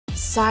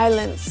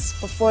silence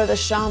before the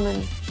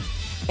shaman.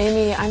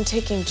 Amy, I'm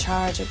taking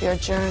charge of your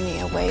journey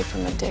away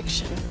from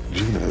addiction.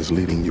 Gina is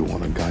leading you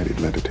on a guided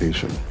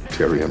meditation.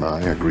 Terry and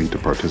I agreed to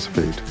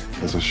participate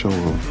as a show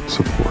of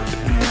support.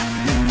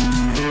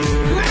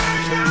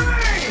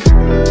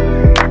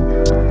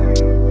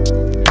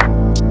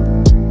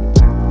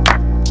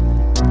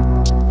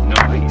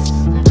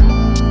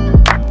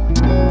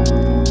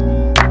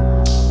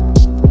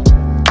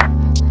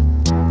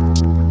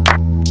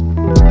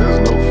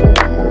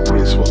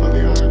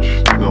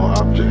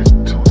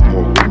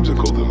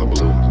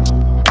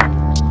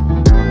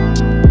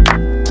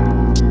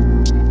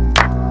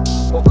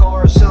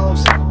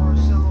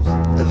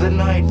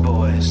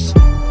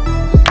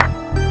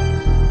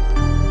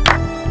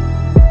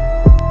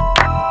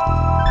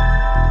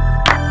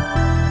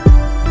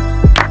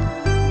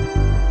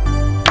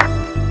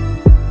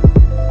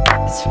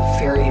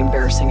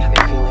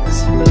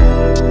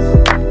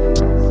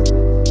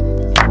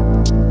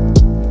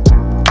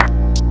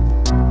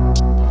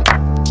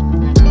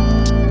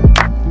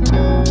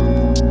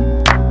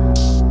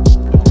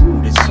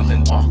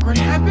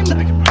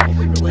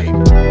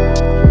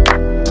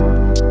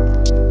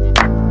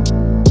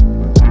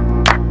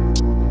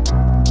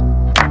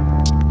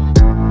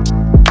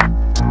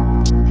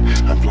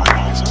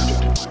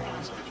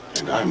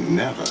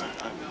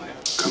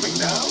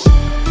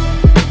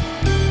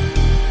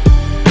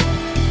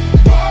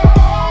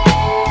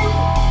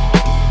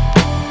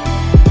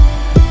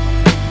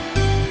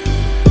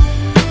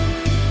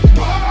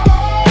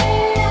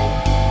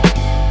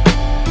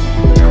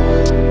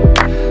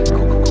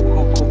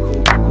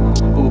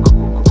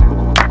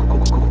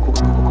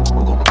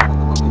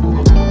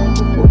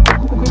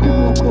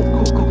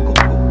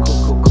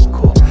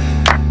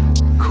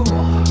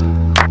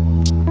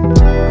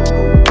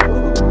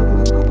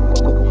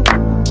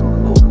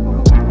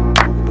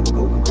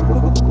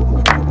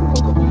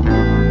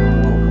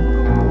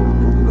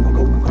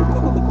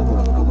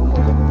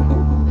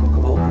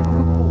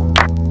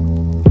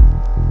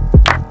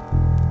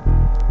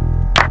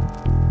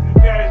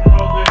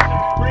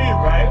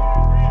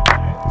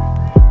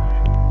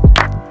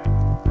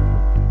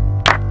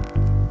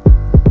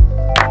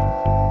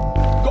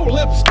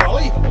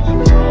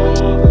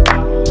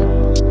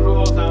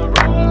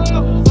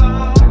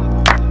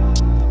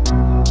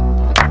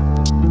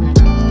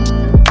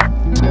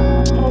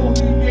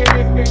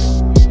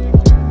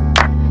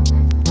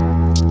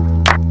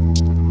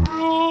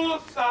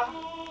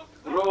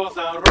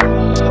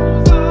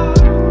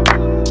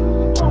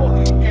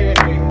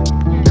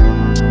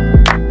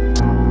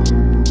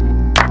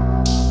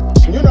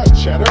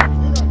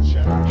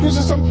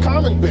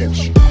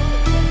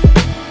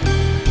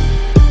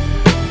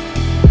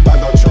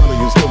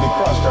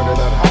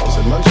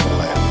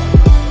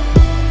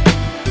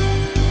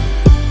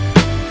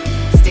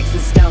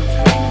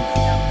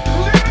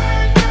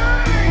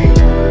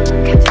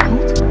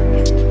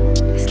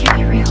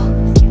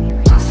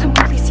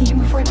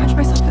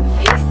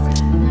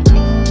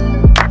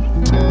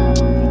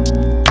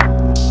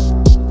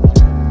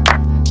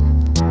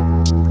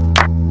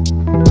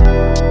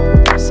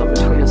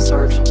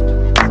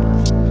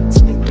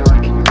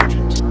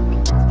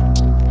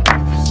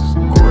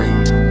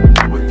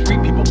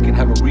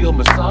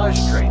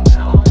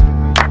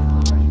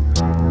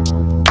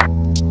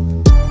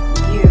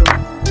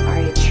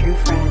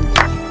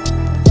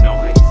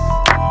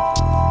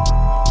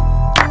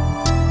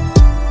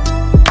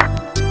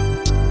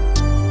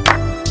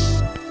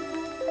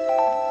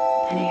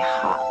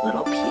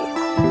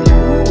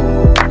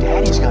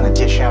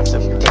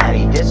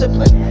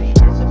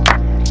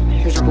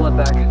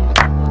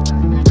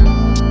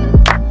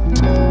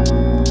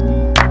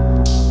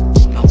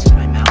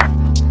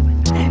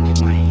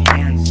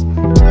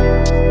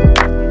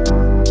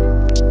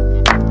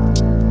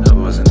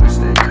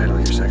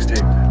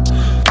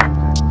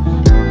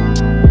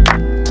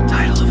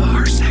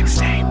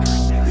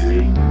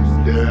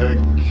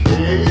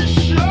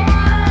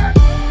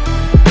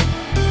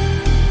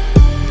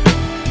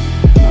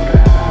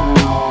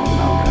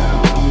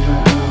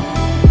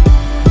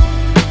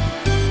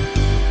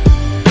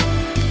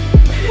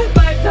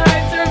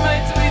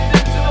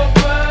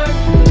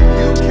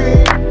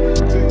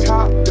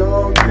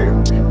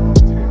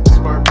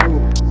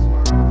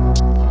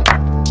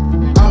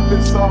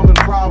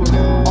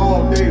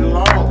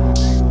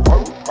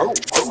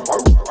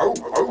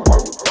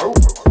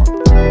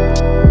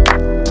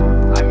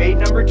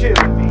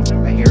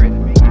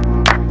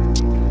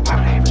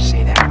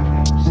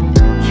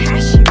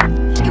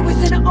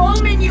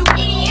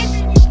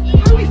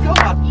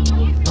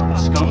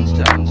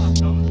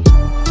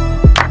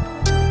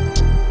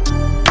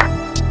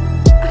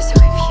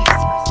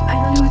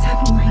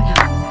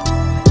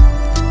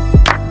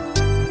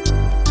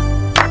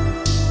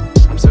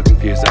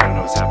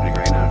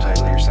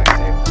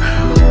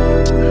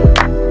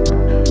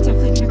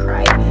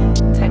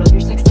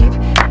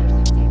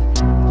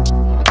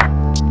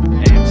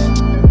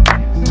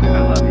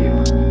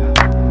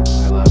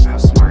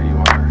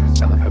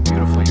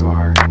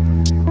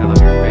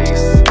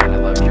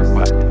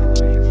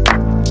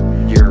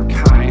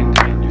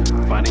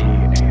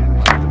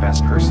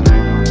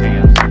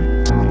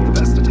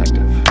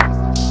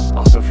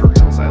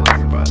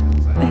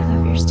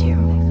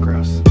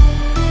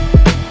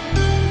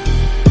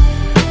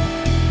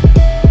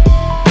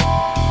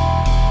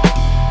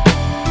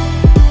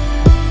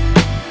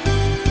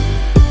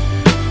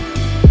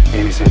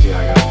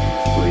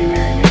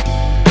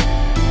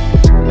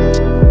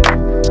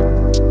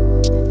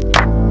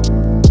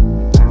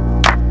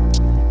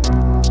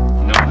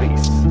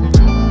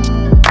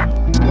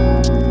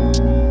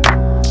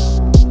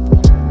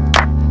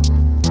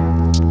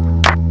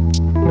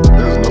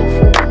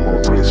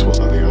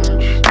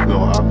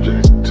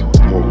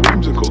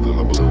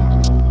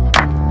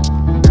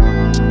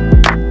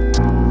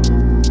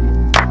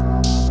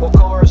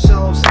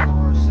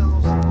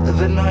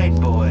 the night,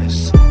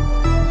 boys.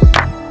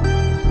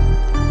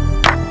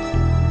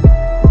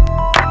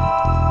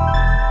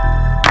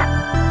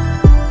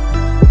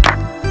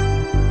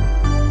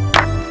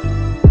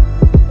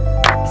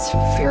 It's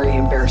very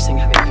embarrassing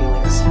having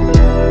feelings.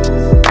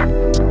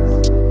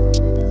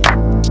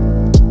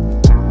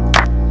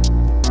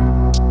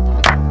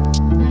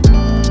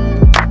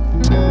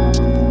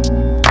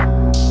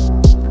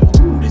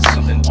 Did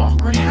something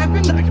awkward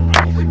happen? I can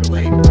probably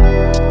relate.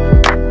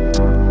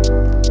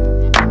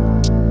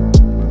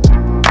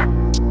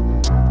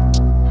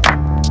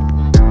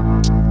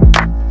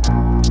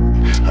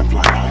 I'm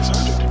flying high,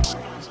 Sergeant.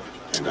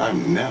 And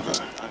I'm never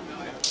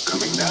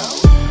coming down.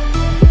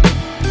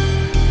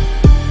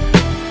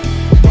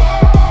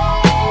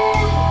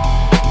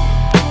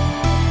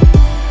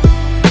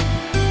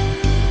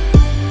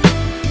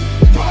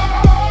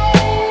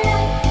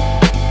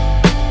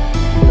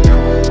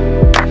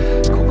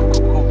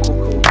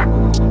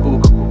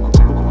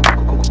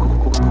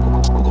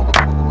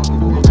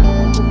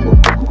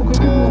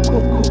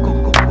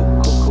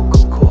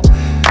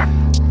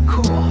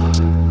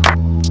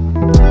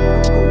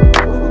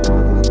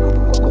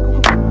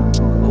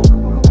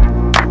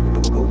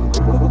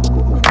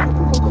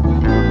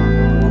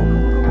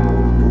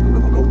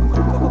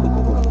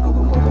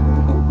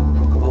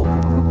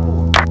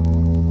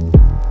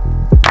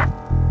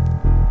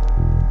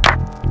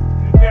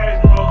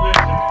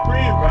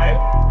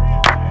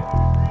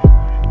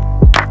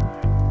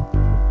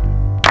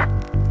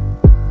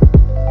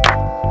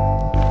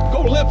 Go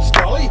lip,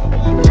 Scully!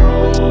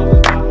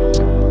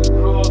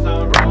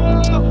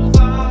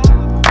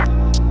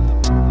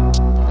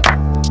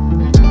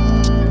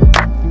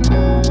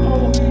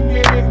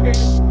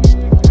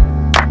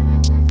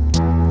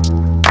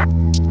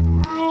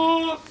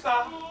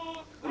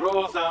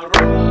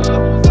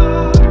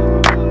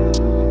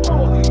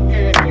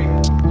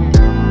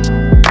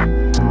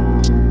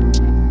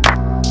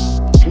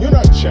 You're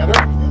not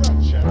cheddar.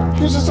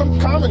 You're just some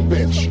common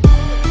bitch.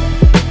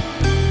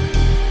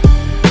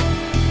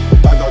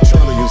 I thought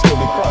surely you'd still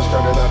be crushed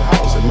under that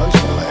house in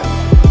Munchkinland.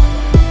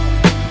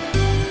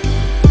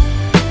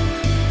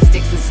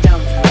 Sticks and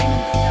stones,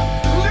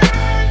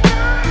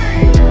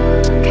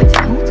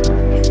 Captain Holt?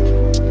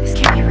 This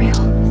can't be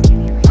real.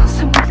 Will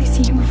someone please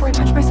see him before I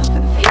punch myself in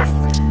the face?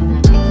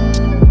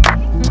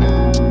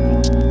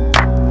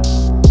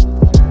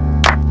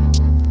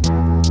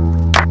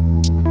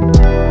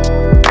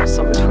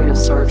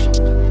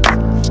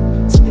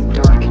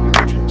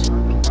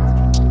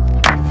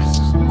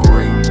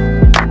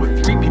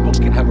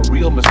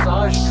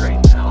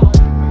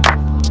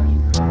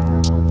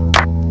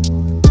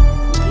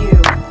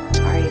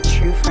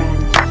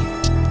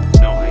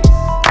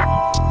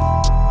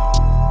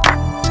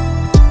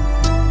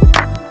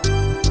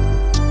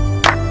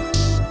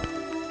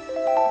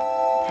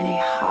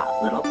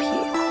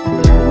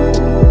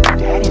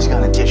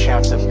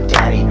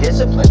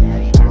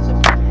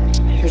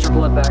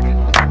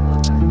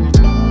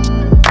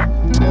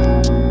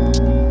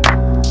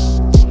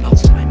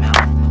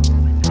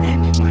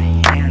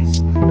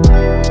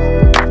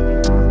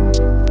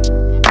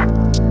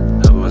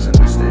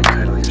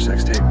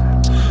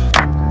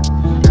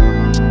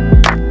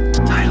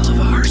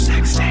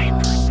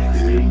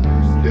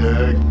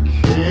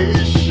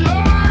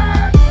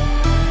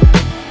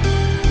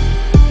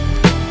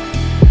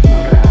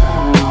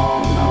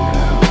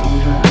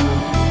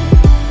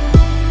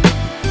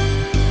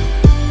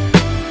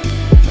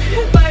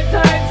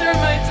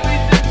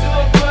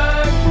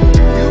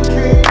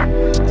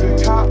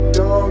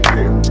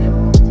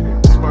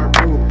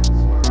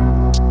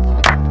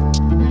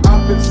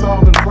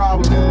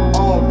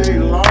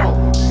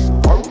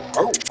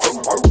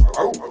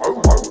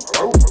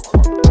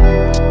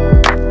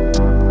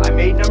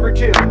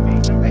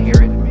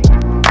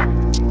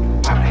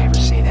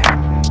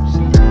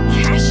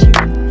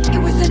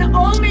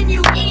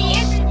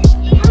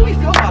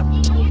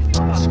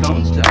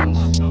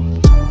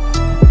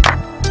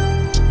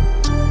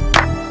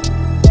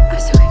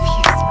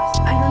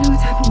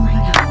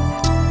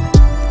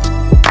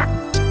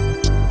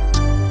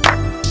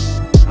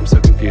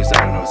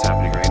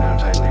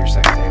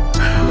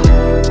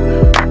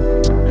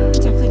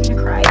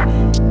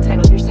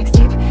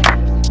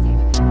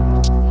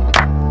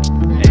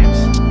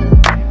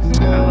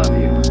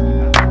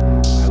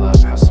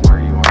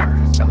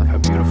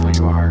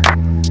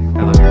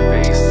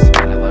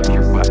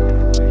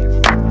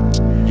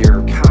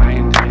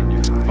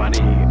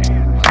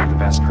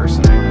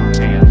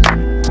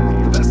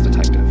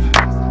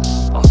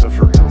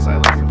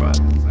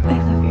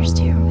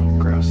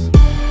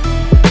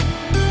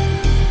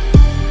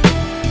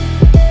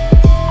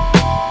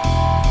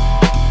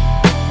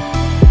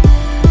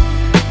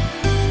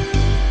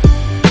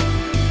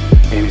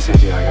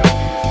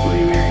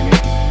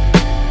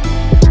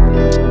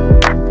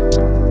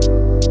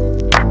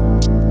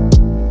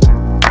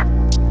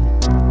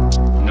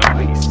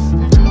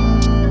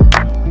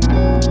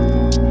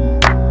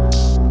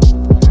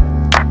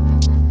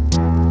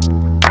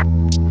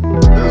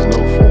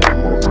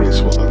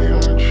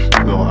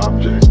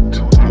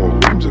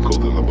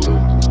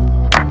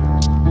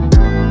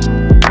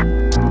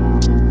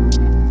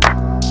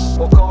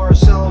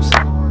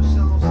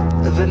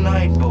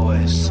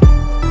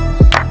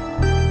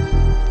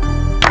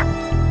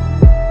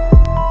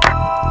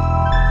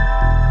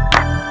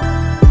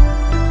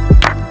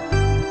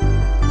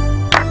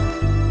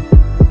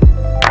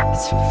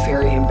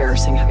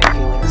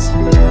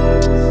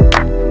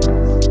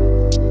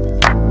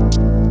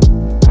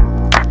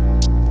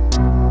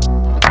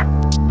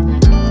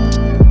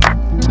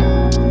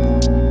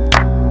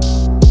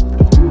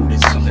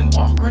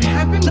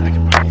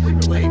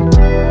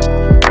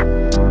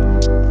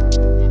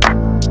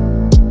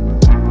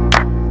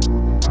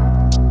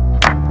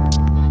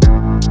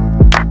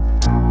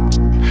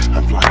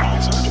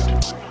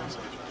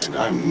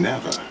 I'm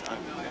never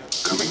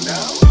coming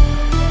down.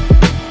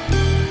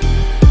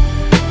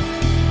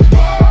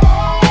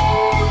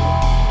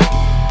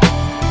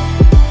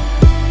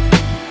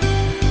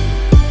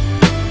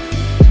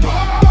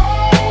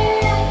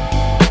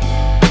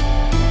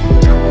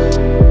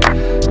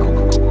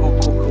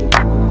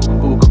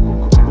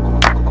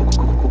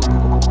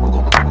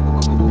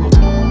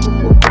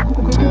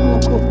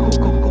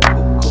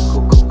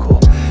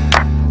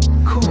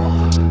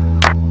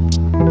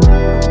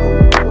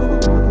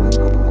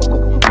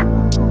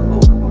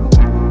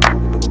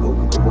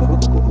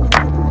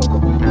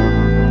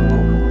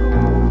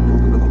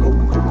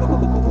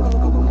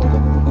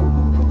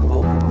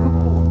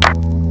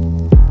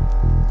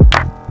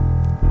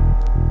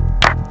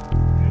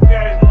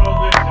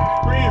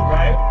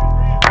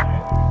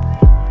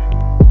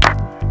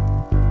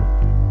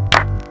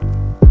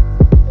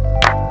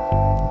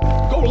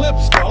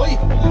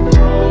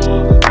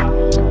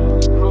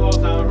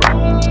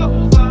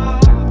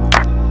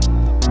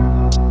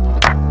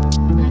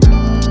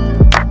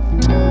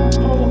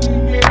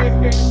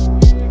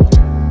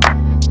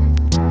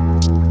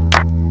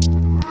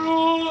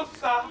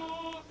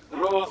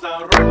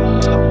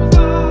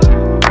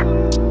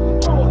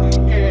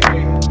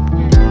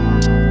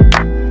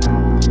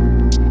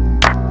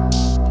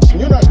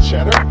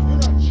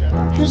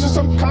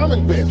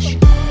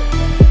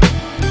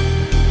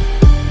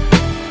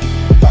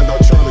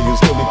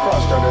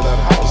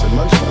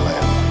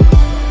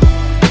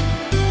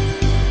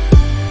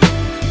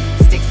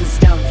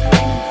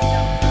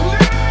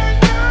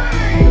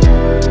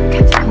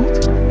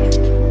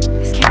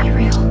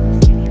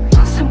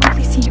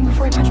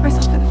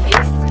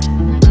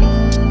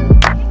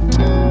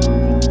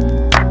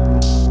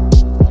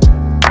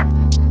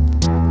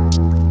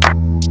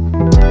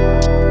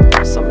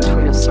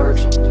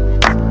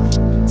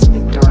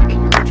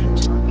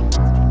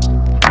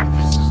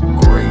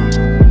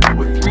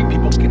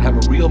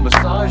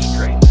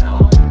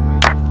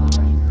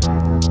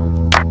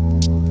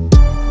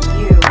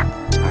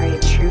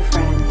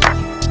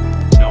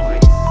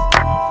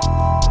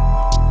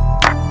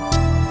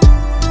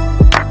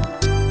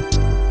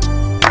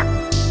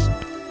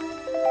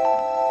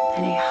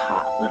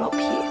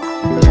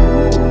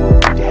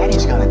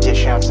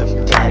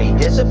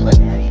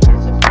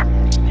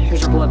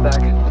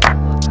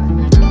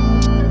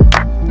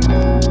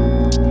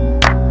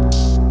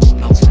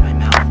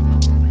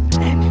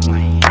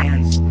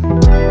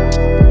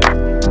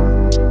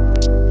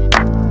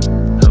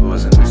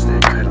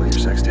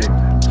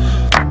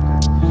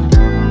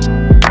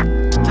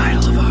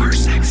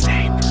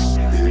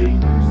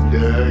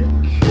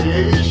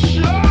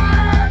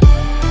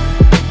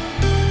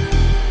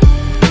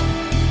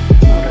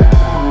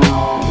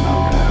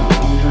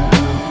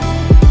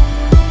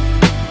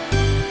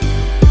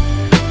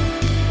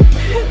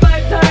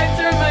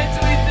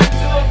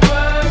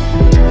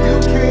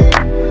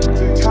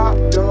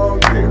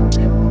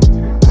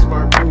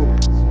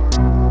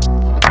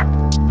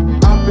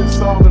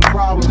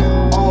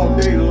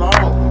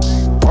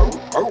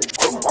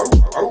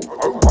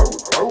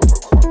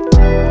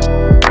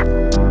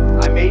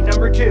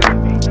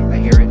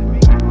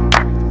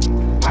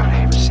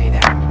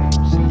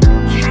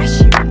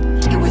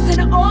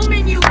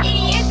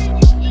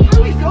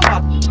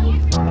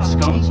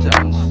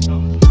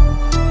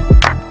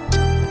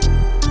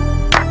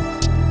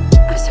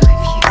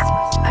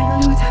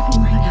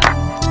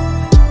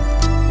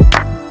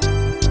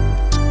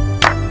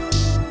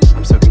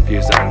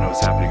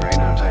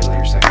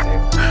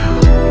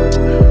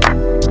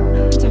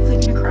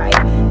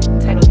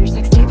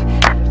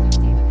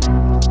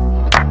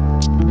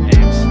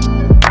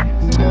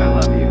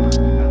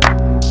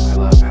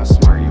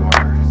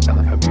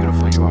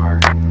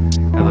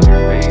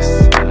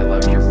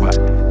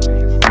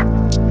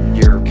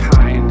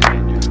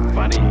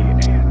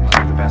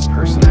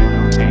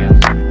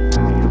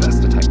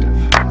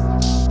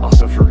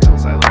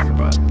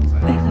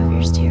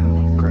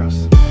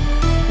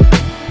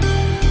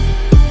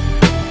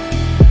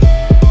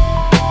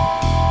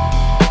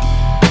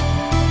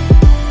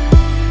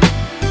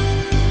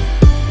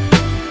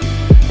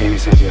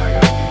 Santiago,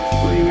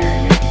 will you marry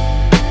me?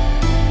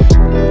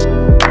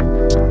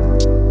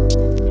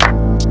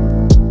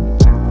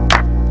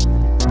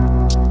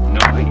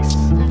 Nice.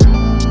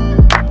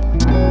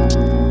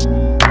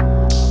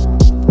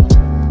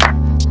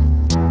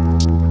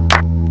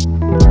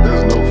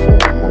 There's no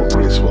form more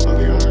graceful than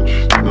the arch,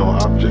 no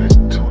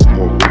object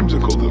more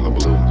whimsical than the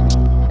blue.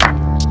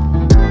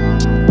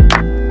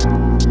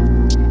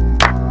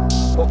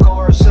 We'll call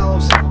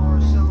ourselves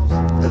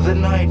the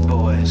Night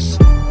Boys.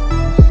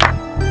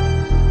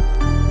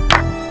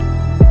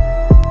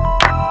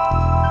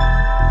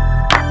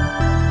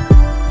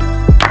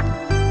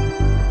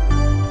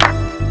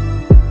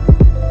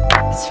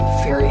 It's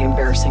very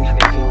embarrassing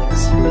having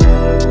feelings.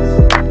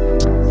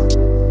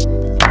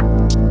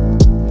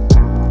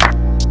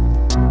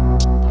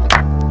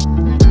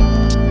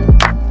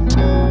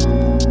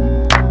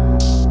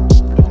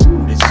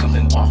 Did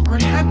something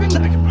awkward happen?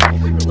 I could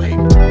probably relate.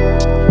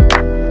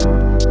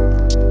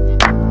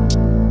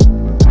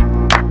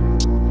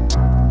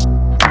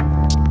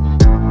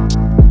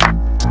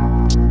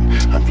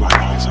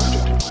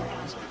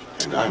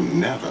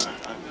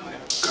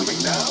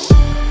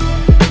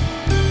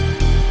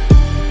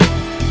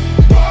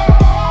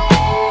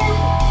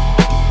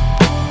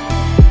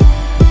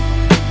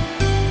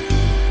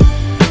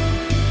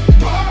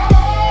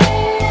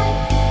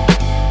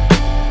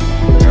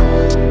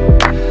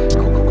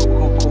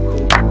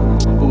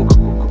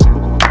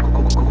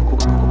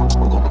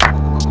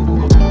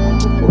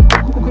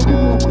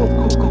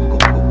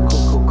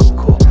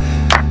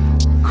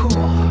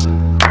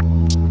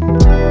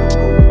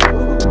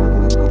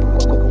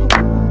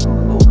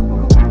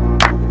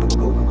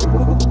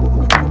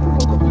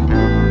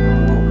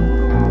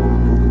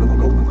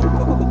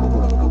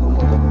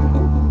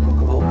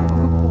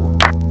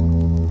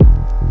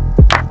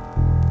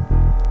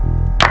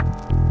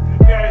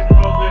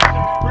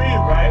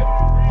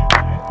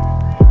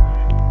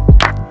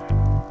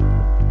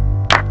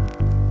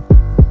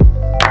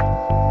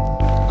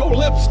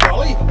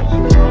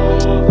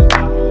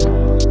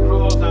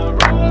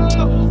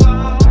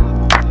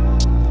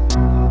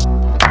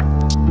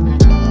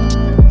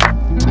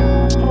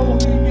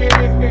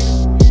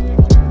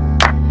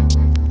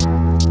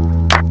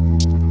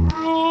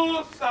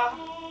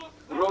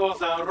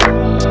 Rosa,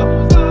 Rosa.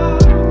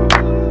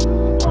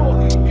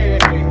 Oh, yeah.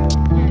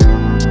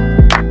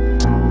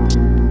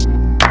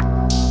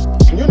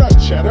 You're not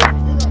cheddar.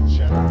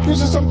 You're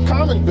just some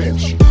common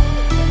bitch.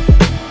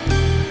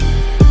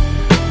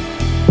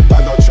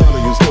 I thought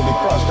Charlie used to be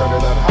crushed under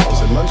that house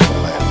in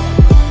Munchkinland.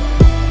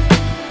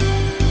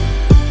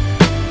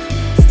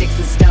 Sticks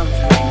and stones,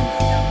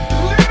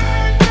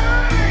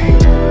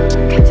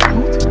 Captain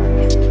Holt?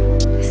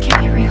 This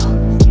can't be real.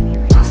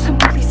 Will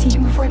someone please see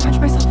him before I punch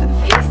myself in the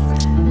face?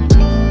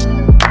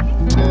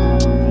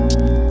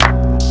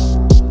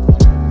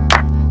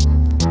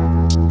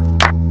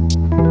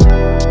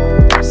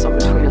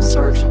 Something between us,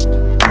 Sarge.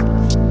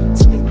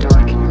 Something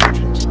dark and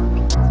urgent.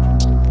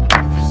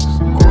 This is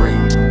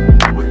great.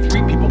 With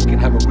 3 people, we can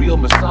have a real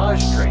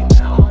massage train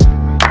now.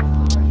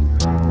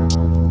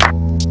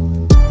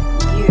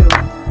 You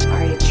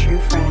are a true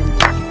friend.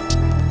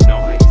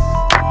 Nice.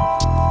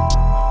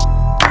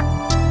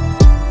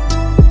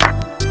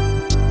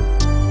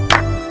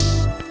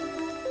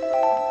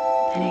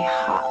 And a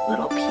hot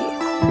little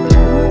piece.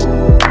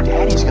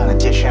 Daddy's gonna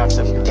dish out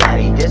some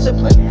daddy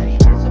discipline.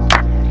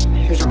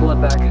 Here's your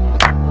blood back.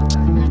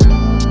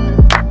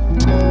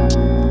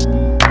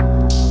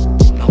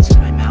 Melts in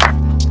my mouth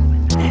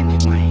and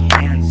in my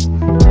hands.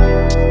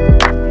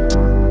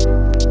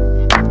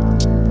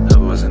 That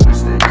wasn't a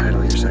mistake.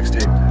 Title of your sex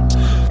tape.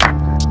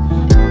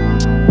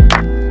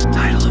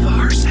 Title of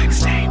our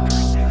sex tape.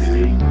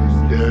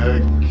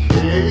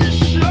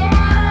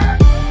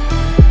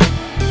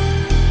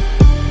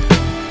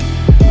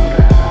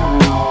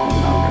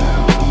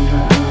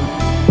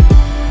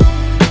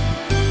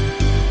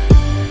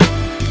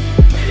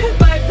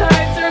 Five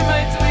times turned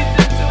my tweets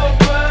into a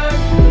book.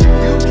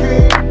 You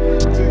came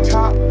to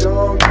top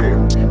dog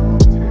here.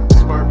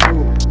 Smart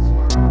move.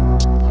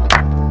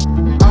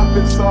 I've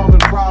been solving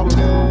problems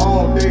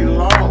all day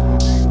long.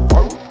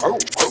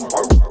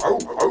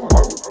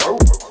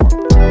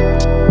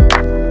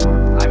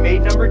 I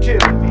made number 2.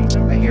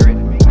 I hear it.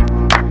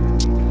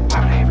 Why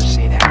would I ever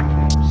say that?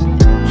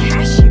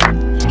 Cashew.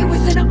 It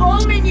was an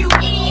almond, you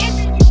idiot!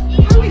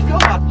 How do we feel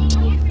about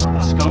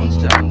scones,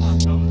 stones?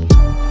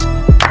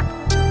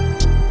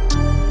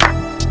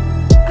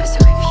 I'm so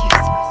confused.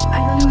 I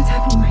don't know what's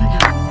happening right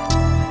now.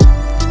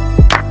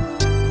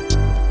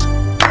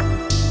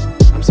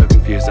 I'm so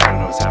confused. I don't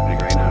know what's happening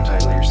right now.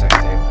 Title of your sex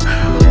tape.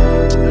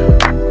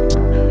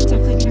 I'm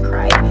definitely gonna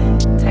cry.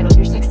 Title of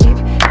your sex tape.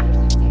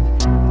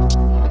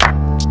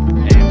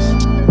 Ames,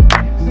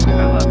 I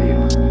love you.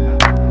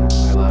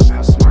 I love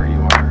how smart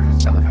you are.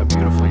 I love how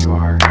beautiful you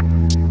are.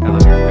 I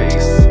love your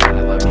face, and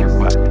I love your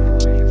butt.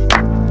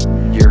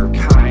 You're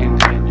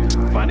kind, and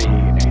you're funny,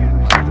 and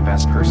you're the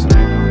best person I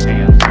know,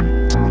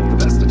 and the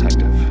best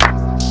detective.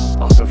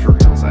 Also, for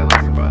reals, I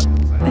love your butt.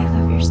 I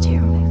love yours too.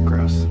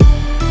 Gross.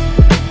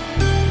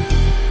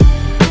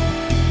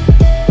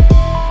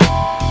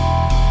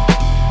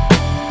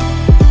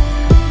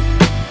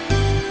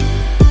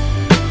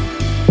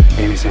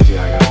 Amy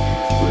Santiago,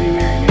 will you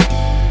marry me?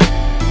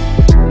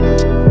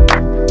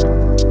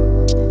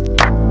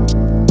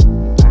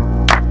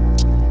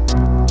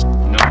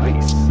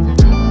 Nice.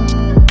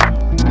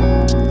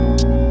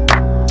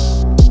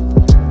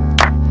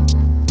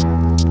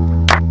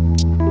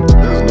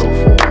 There's no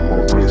form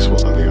more graceful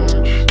than the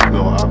arch,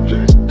 no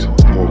object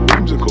more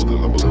whimsical than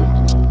the balloon.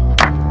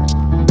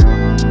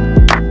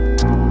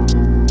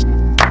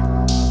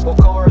 We'll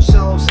call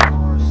ourselves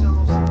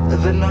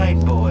the Night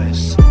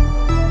Boys.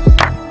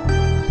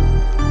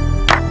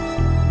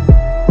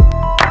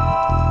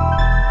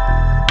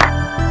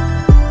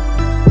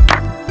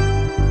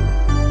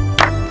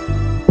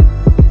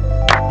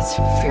 It's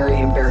very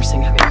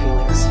embarrassing having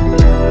feelings.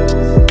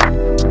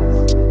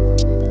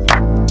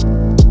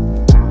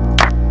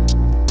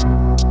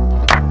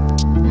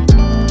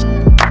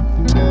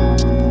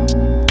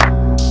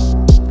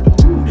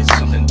 Ooh, did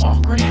something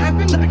awkward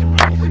happen? I can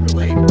probably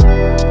relate.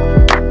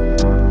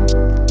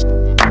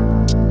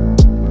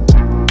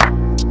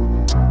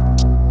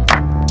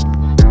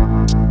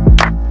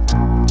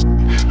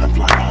 I'm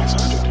flying high,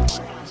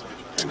 Sergeant,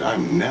 and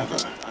I'm never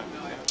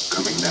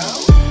coming down.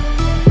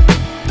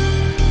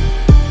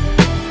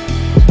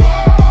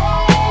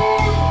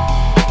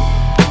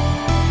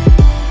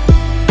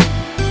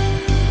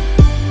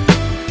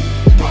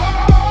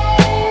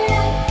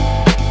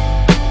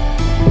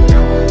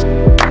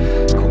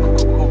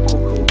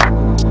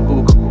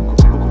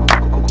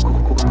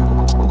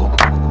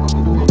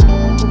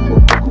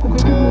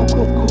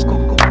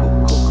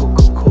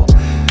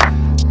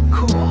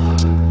 Cool.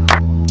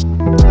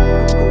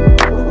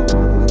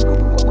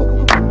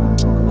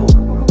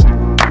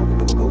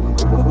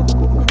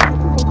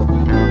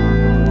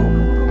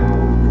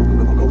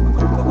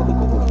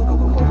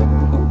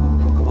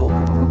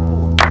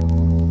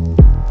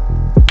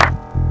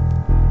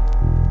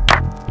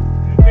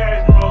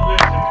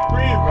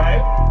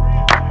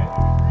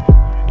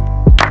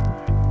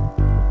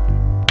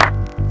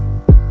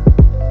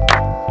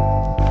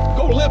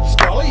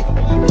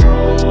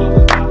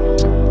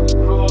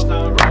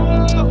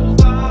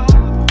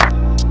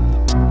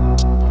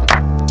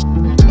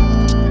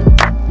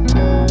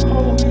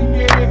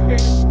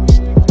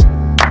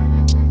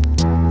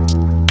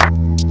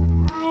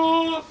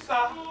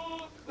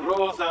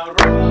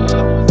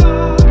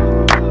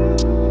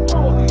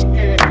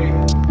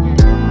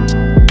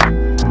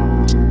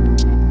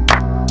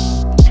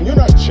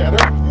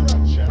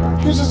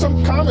 was just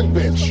some common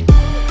bitch.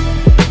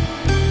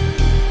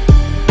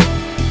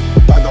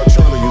 I thought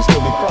surely you'd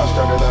still be crushed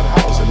under that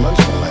house in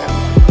Munchkinland.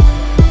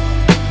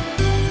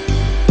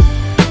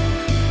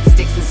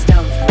 Sticks and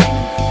stones,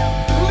 Raymond.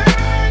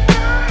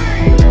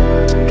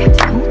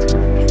 Captain Holt?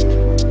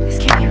 This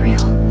can't be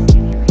real.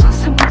 I'll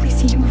someone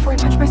see him before I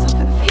punch myself in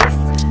the face.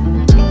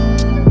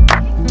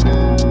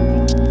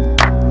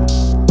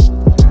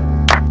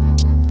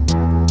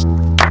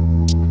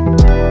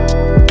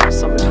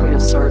 Something between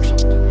us, Sarge.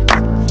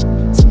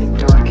 Something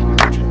dark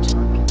and urgent.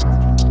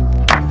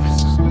 This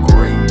is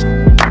great.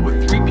 With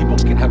 3 people,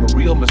 we can have a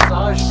real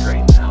massage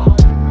train now.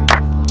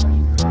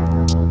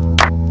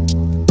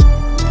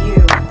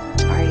 You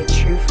are a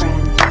true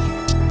friend.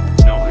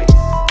 Nice.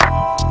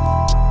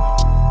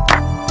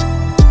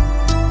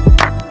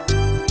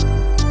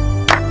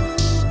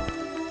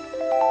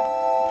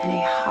 And a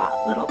hot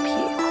little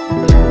piece.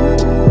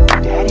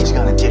 Daddy's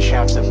gonna dish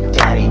out some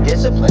daddy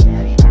discipline.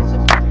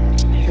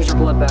 Here's your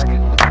blood back.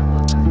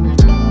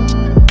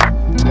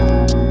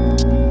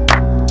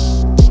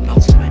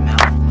 Melts in my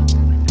mouth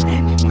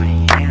and in my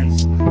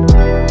hands.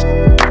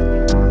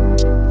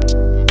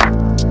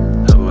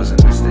 That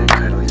wasn't a mistake.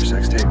 Title of your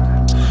sex tape.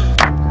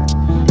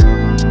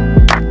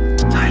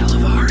 Title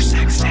of our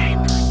sex tape.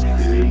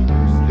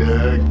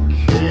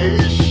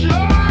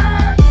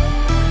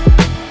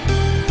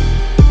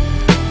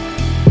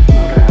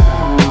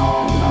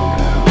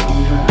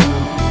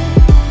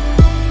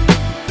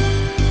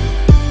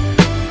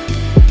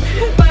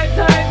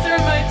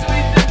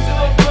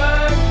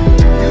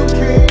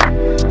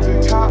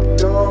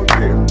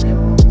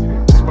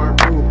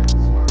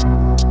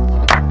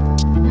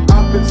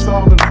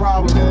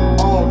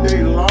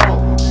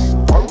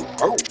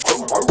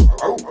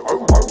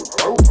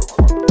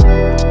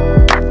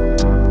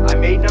 I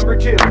made number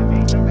 2.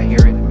 I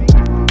hear it.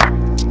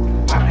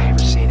 Why would I ever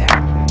say that?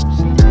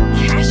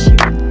 Cashew.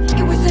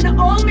 It was an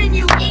almond,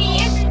 you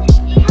idiot!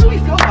 How do we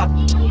feel about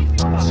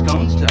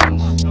scones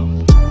stones? I'm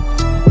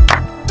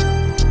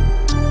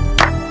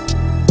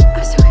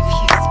so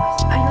confused.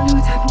 I don't know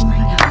what's happening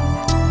right now.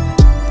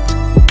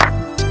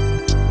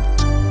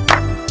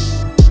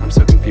 I'm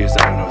so confused. I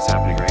don't know what's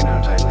happening right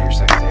now. Title of your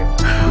sex tape.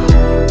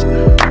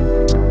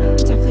 I'm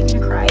definitely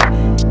gonna cry.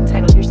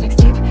 Title of your sex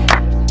tape.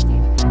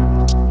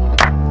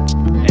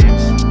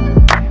 Names.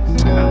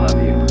 I love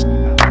you.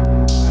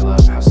 I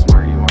love how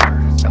smart you are.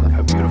 I love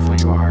how beautiful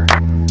you are.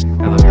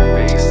 I love your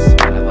face,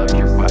 and I love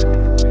your butt.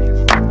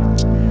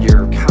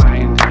 You're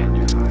kind, and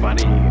you're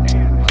funny, and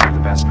you're the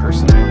best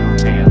person I know,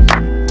 and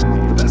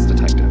the best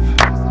detective.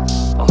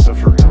 Also,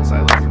 for reals, I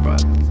love your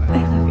butt. I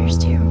love yours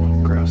too.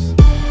 Gross.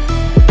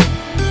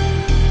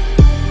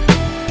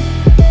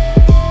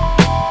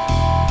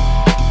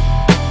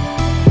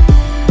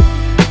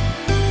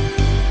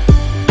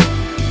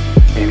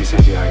 Amy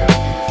Santiago,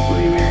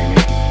 will you marry me?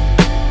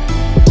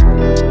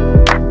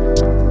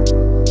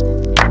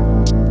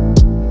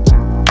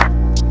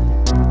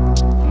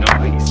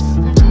 Nice.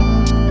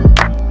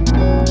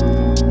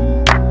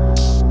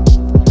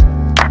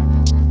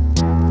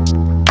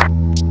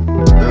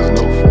 There's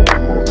no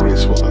form more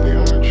graceful than the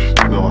arch,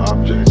 no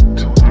object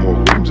more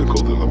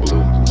whimsical than the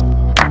balloon.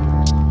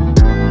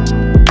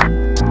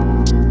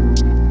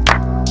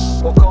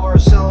 We'll call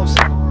ourselves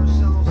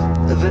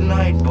the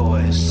Night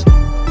Boys.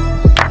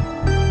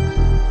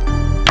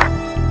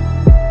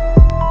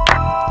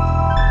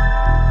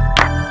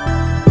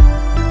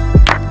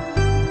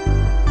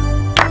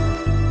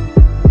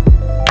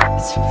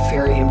 It's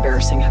very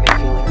embarrassing having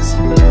feelings.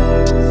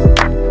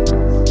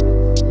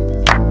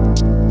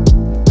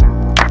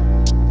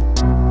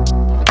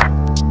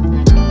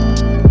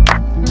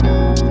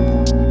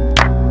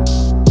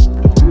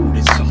 Ooh,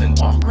 did something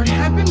awkward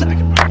happen? I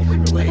can probably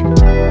relate.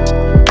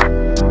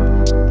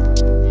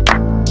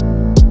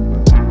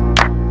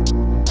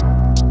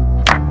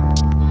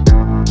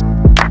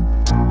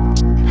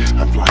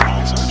 I'm flying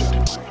high,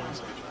 Sergeant,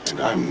 and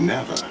I'm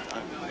never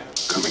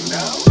coming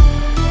down.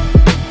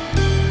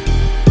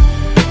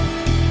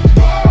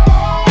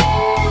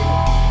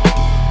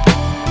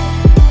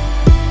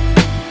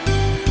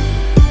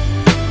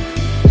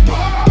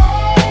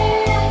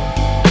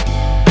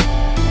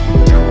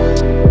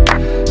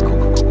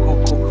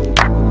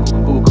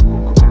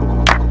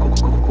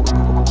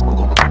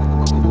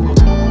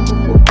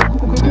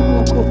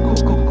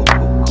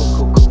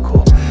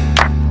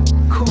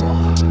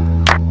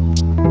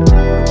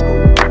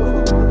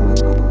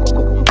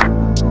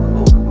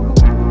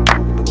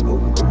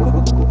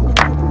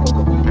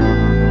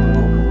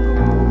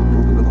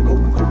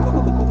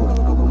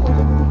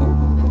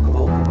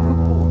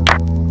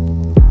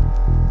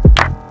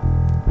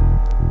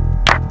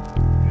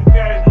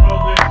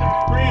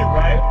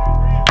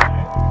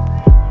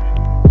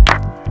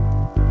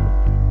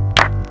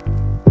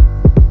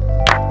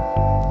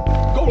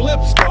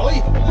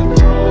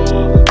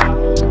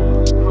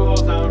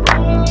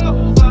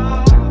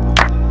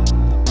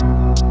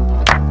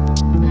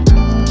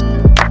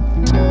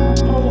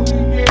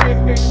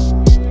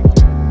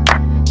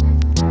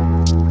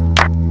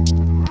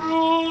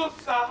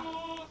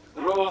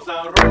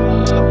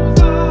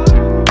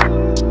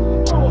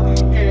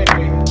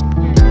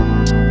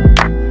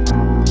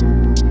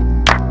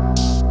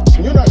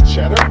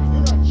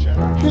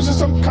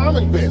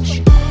 comic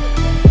bitch.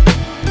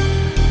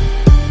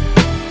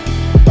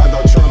 I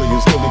thought surely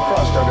you'd still be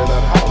crushed under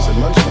that house in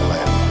Munchkin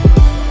Land.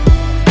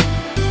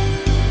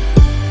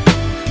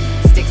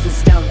 Sticks and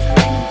stones,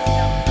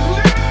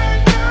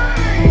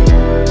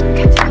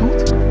 Capt.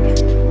 Holt?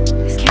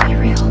 This can't be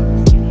real.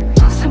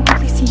 Will someone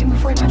please see him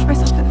before I punch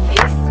myself in the face?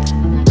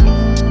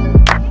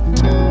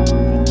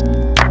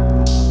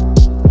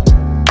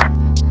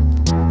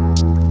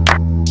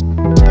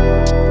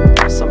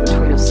 Something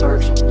between us,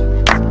 Sarge.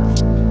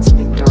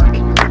 Something dark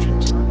and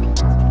urgent.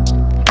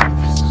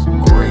 This is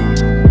great.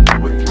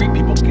 With 3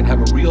 people, we can have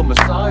a real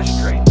massage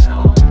train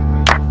now.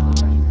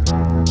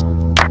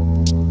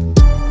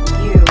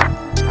 You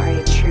are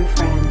a true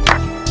friend.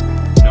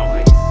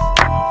 Nice.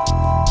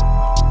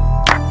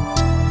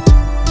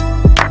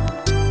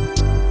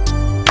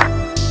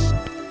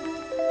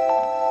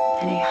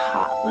 And a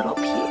hot little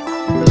piece.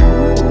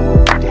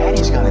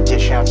 Daddy's gonna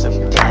dish out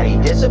some daddy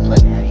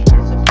discipline.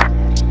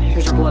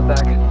 Here's your blood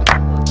back. It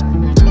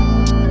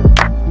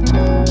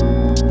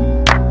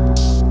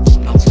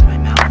melts in my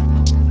mouth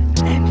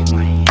and in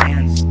my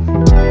hands.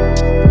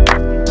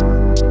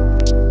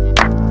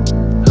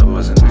 That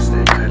wasn't a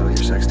mistake. Title of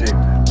your sex tape.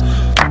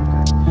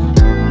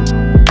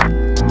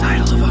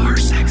 Title of our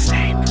sex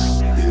tape.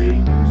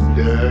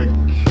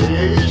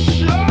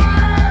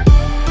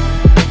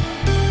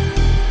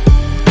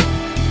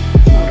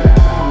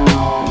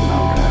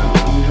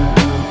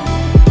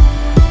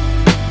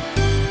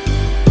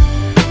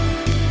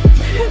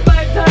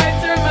 My time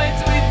turned my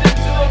tweets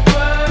into a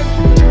book.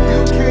 You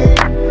came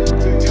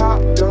to top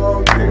dog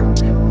theory.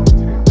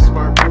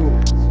 Smart move.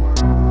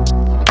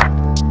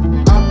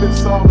 I've been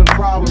solving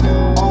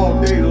problems all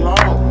day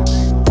long.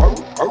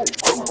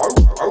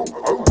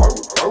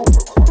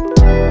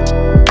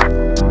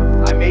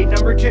 I made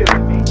number 2.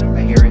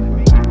 I hear it.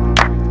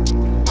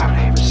 Why would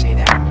I ever say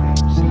that?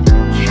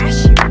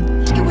 Cashew!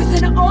 It was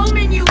an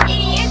almond, you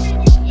idiot!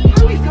 How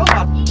do we feel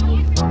about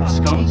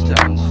scones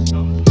stones?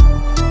 I'm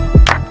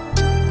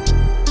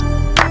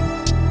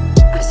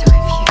so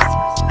confused.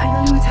 I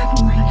don't know what's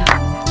happening right now.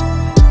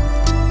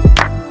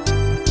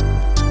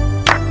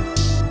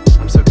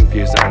 I'm so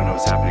confused. I don't know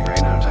what's happening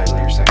right now. Title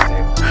of your sex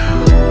tape.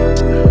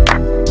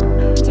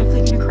 I'm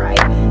definitely gonna cry.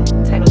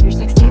 Title of your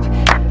sex tape.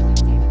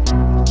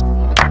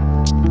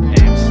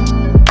 Ames,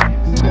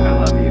 I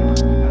love you.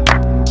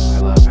 I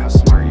love how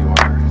smart you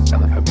are. I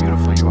love how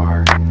beautiful you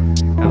are.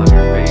 I love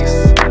your face,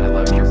 and I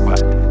love your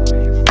butt.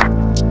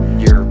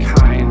 You're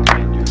kind,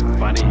 and you're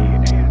funny,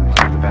 and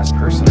you're the best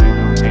person I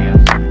know,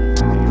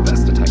 and the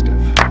best detective.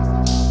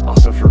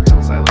 Also, for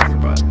reals, I love your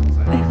butt.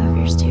 I love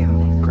yours too.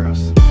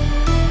 Gross.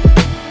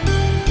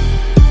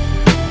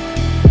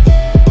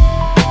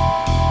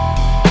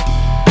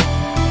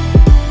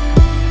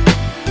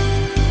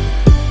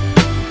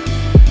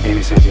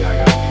 Amy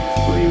Santiago,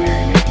 will you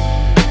marry me?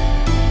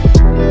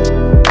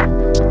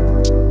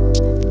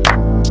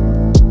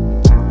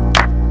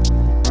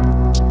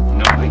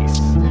 Nice.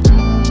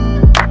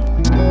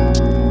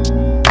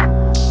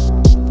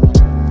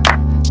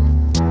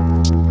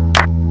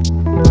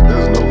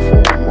 There's no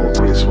form more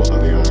graceful than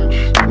the orange,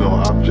 no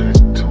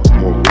object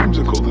more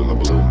whimsical than the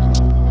blue.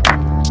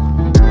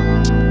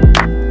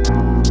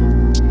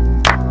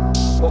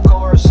 We'll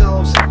call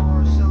ourselves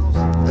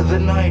the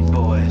Night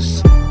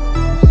Boys.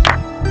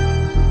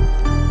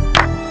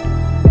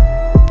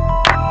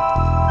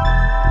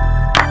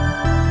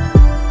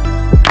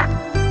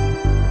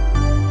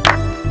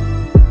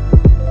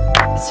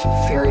 It's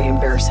very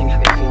embarrassing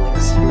having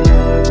feelings.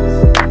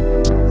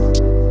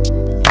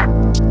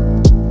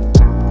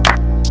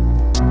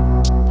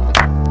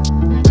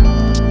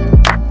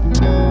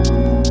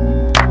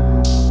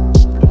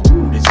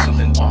 Ooh, did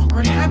something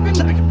awkward happen?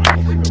 I can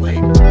probably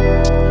relate.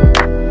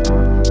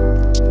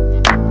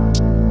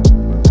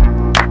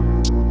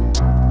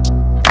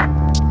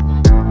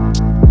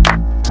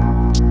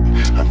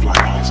 I'm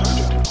flying high,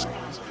 Sergeant,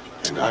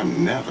 and I'm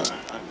never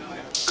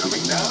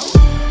coming down.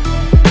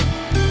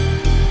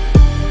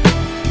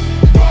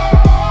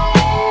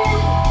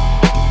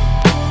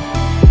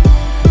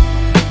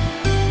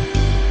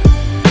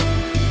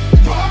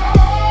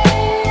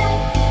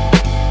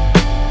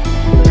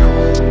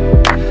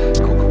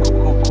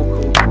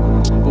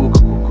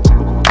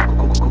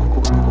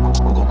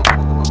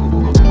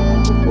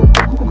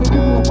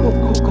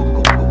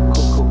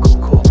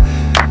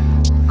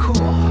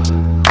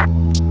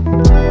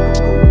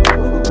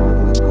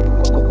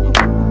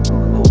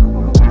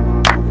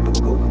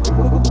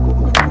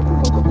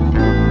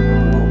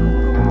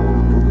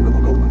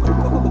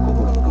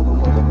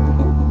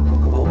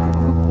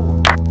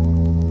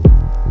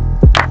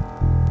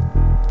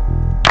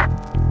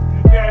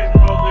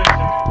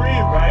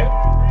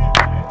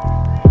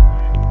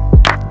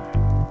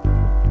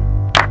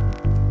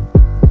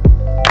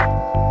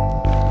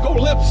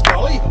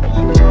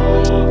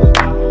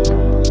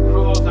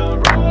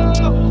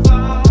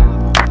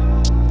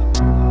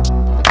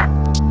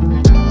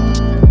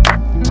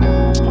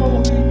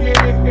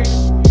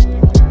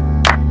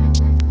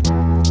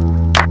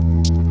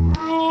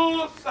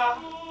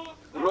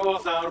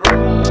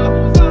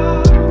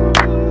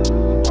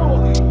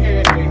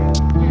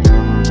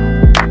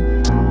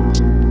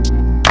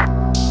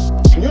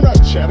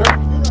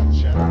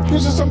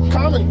 some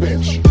comic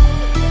bitch.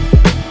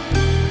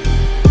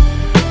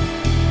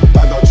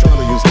 I thought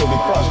Charlie used to be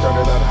crushed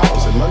under that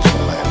house in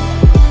Munchkinland.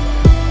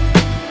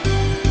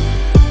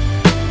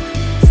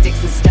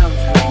 Sticks and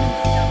stones,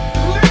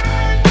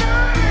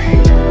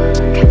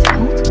 Capt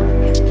Holt?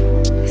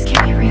 This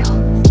can't be real.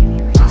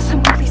 Will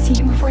someone please see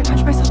him before I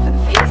punch myself in the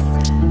face?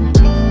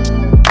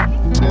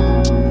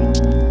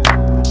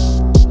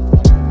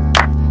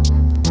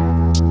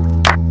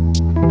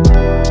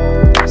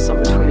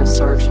 Something between us,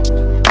 Sarge.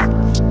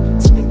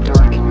 Something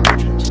dark and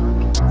urgent.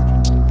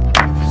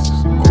 This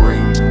is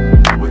great.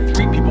 With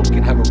 3 people, we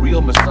can have a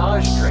real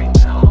massage train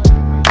now.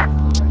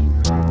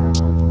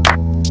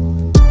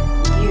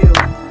 You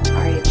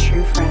are a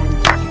true friend.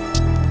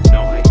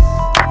 Nice.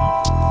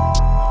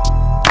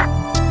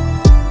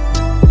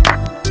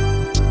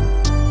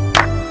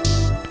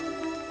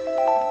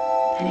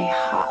 And a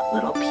hot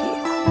little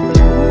piece.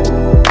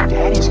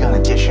 Daddy's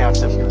gonna dish out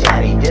some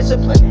daddy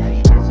discipline.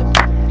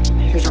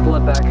 Here's your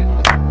blood bag.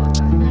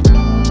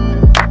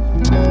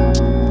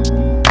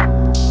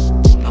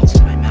 Melts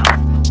in my mouth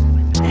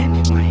and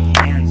in my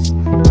hands.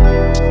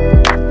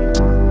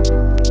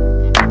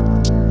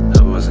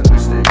 That wasn't a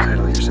mistake.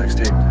 Title of your sex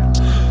tape.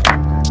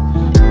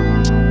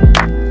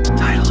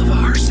 Title of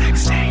our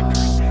sex tape.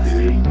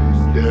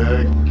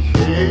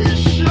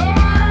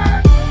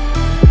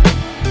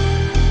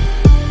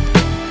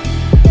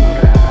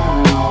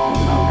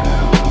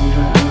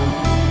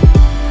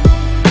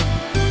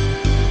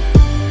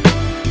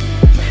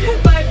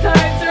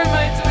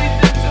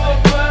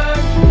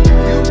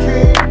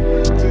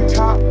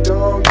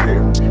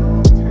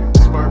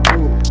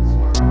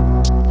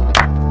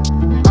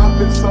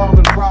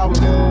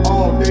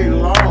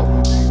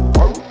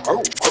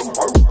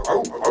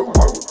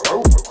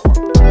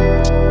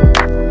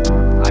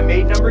 I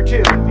made number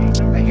 2.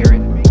 I hear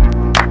it.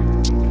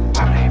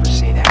 Why would I ever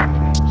say that?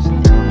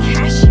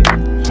 Cashew!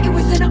 It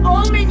was an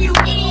almond, you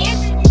idiot!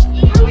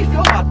 How do we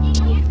feel about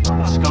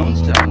scone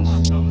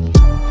stones? I'm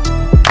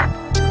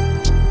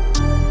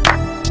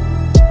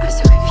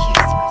so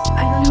confused.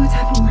 I don't know what's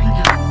happening right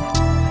now.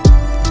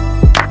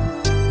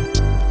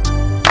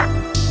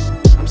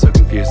 I'm so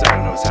confused. I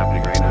don't know what's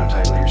happening right now.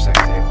 Title of your sex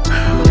tape.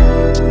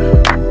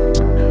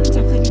 I'm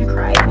definitely gonna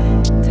cry.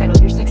 Title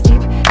of your sex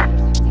tape.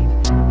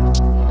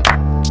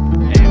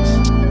 Ames,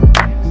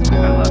 I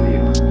love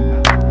you.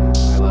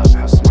 I love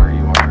how smart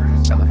you are.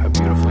 I love how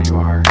beautiful you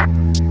are. I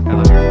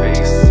love your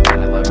face, and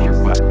I love your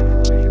butt.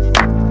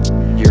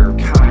 You're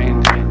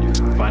kind, and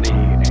you're funny,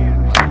 and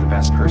you're the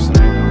best person I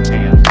know,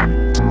 and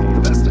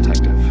the best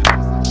detective.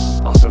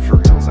 Also, for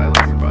reals, I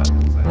love your butt.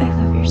 I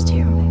love yours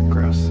too.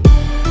 Gross.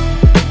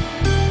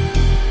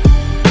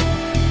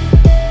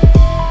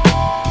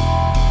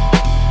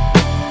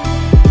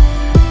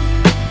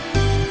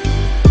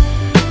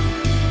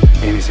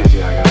 Amy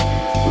Santiago,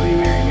 will you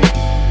marry me?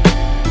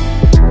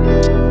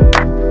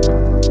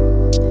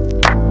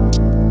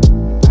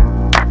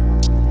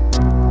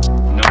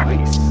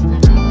 Nice.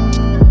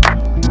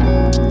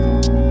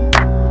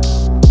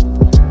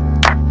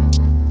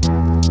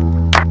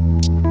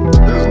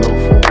 There's no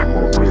form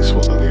more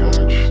graceful than the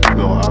arch,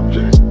 no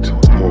object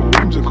more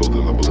whimsical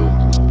than the balloon.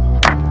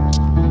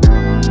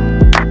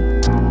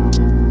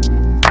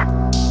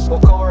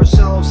 We'll call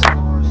ourselves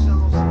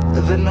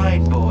the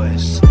Night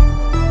Boys.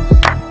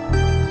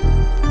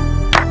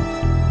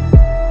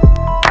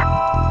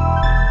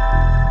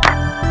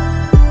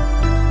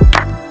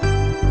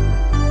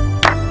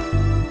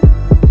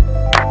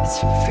 It's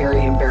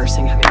very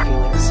embarrassing having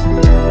feelings.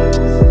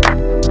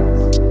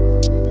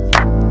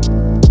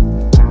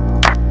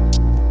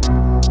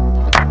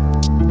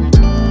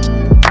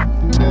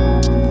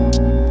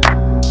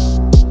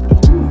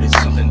 Ooh, did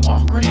something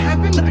awkward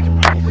happen? I can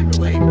probably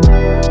relate.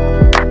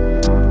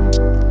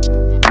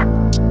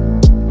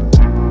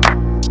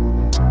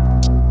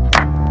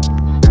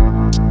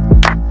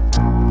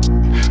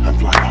 I'm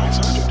flying high,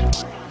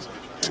 Sergeant,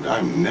 and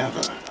I'm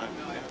never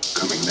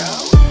coming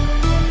down.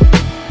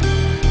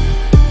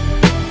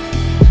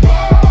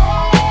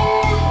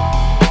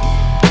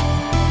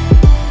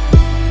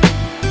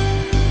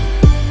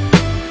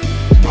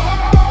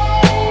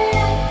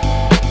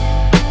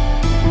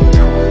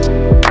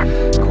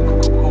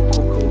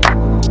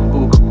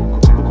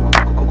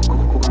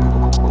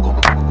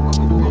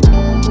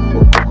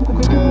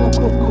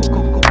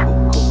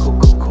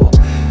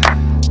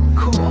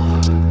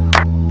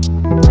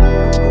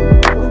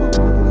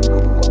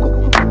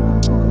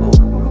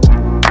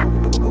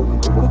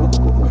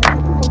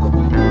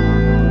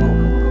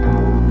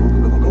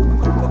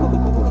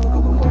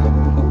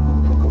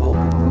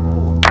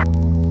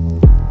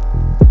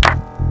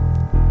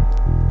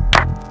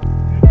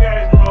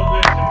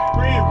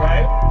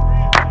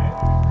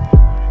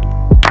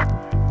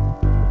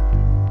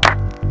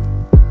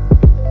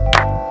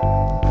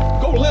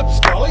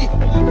 Scully.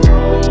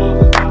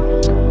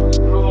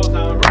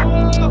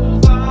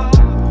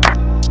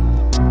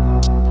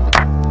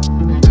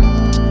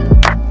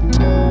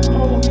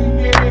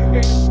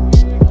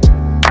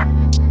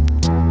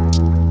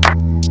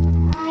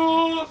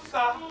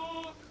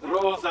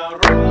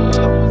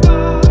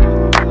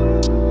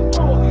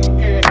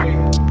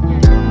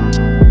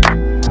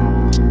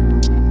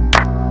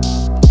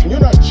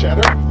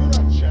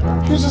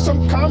 just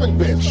some common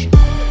bitch.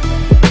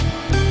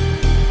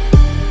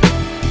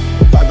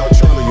 I thought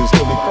surely you'd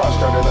still be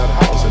crushed under that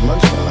house in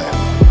Munchkinland.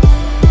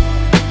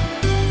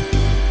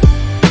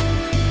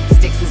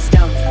 Sticks and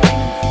stones,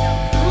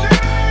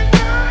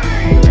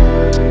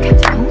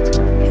 Captain Holt?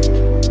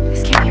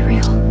 This can't be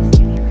real.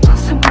 Will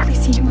someone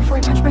please see him before I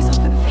punch myself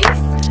in the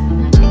face?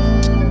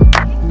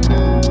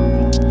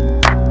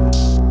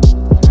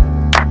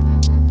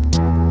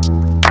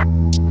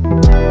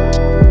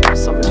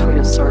 Something between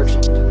us, Sarge.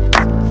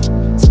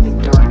 Something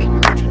dark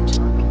and urgent.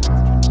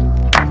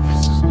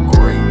 This is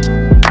great.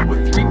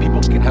 With 3 people,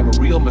 we can have a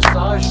real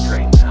massage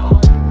train now.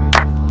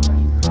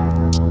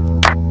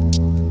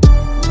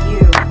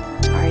 You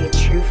are a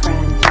true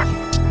friend.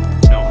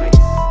 Nice.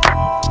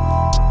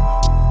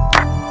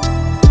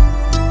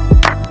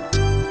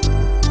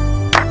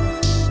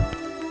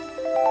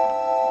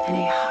 And a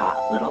hot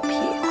little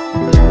piece.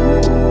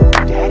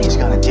 Daddy's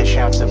gonna dish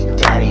out some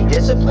daddy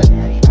discipline.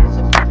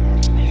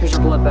 Here's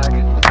your blood bag.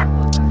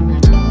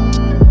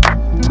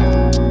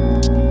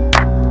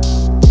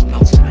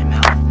 Melts in my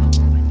mouth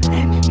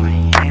and in my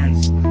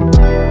hands.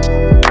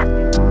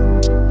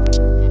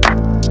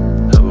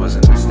 That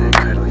wasn't a mistake.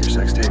 Title of your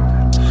sex tape.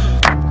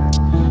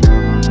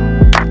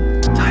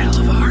 Title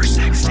of our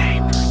sex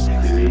tape.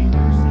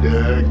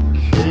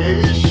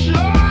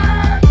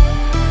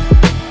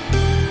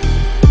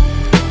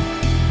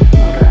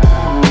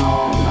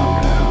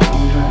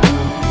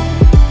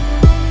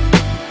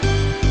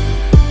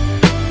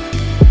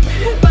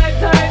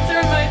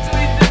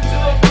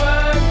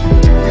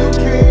 You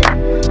came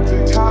to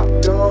top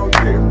dog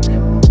here.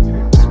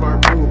 Smart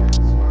move.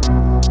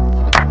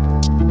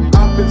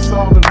 I've been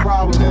solving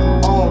problems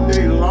all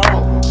day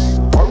long.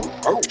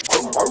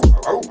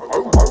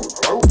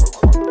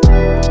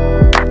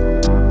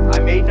 I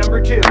made number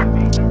 2.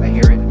 I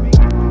hear it.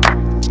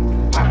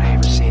 Why would I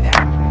ever say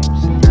that?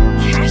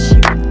 Cashew.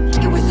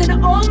 It was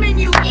an almond,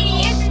 you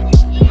idiot.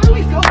 How do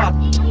we feel about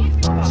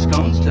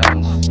scones,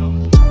 stones?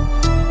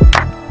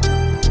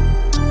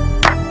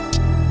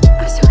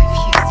 I'm so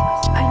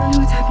confused. I don't know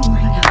what's happening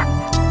right now.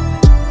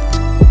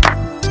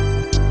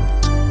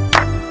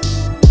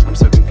 I'm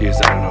so confused.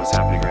 I don't know what's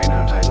happening right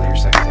now. Title of your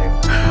sex tape.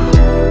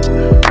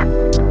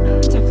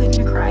 I'm definitely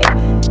gonna cry.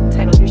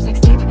 Title of your sex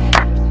tape.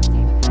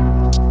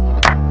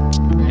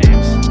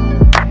 Ames,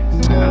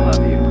 I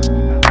love you.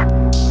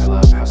 I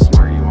love how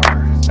smart you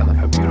are. I love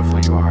how beautiful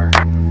you are. I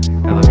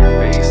love your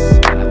face,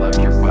 and I love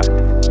your butt.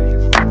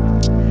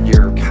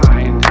 You're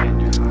kind,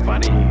 and you're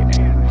funny, and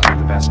you're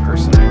the best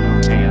person I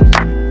know,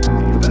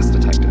 and the best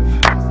detective.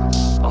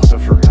 Also,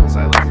 for reals,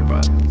 I love your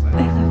butt. I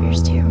love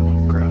yours too.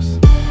 Gross.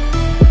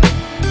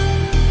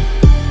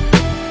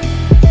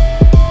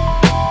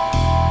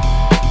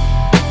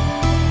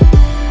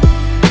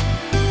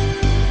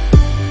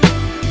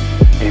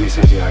 Amy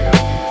Santiago,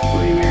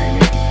 will you marry me?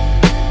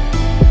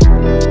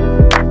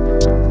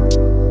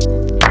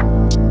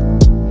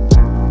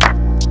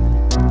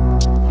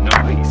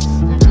 Nice.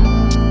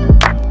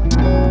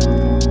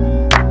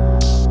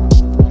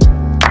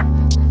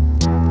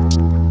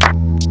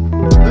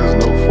 There's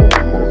no form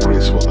more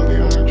graceful than the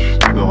arch,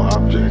 no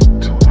object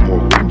more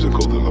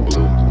whimsical than the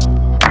balloon.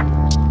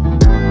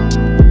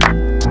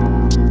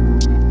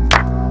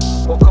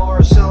 We'll call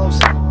ourselves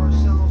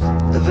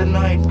the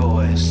Night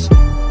Boys.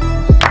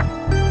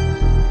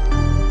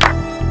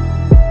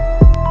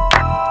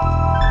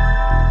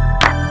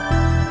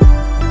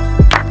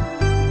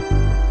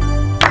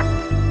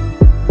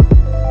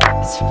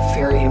 It's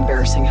very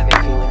embarrassing having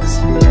feelings.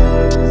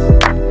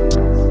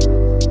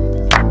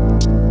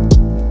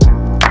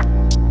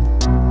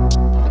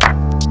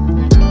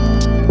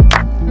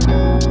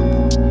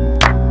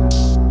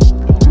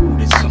 Ooh,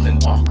 did something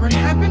awkward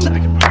happen? I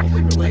can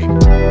probably relate.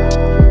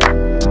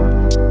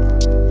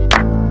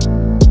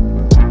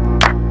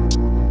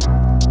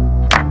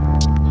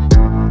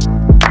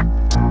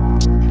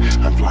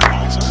 I'm flying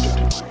high,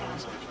 Sergeant,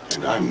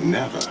 and I'm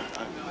never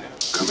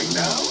coming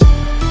down.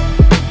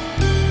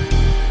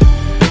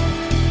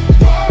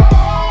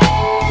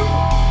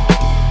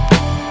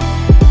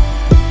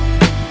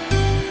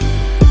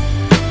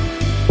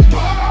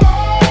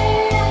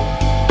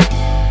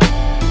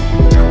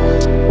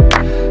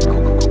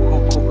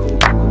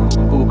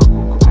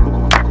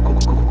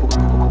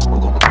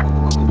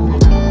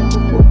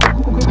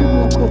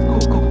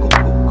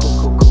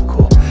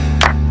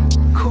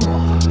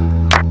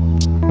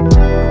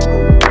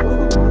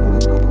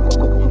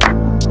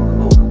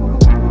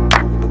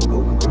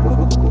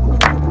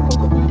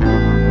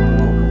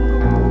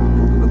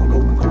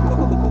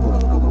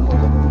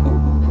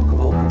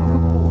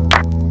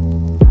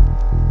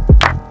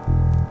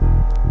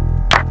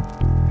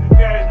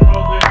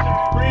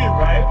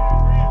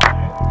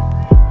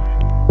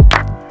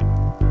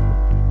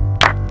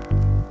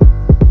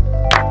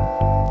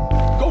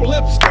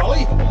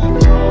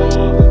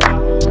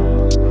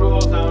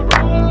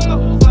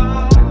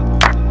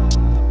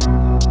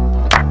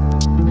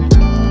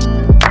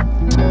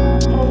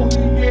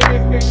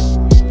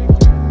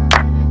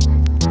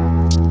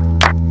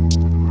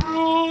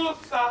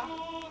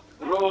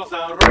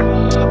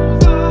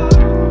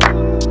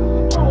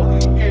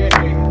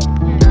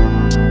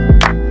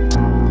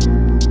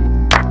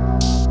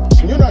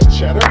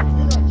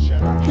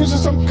 She's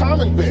just some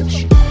common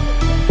bitch.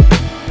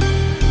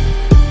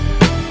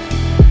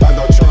 I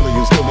thought Charlie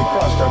would still be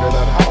crushed under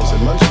that house in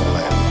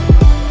Munchkinland.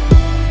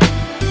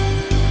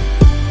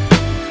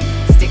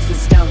 Sticks and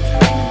stones,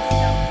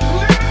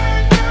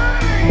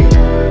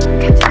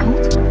 Captain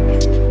Holt?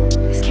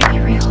 This can't be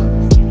real.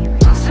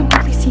 Will someone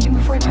please see him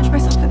before I punch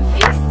myself in the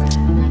face?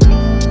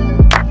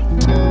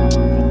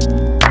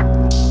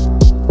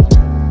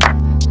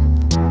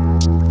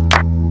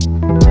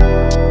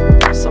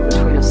 Something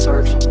between us,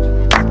 Sarge.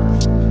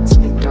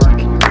 Something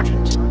dark and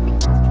urgent.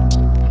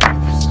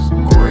 This is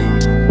great.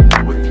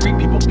 With 3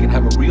 people, we can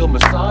have a real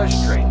massage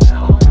train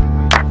now.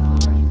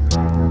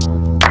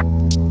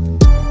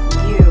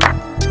 You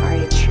are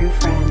a true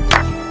friend.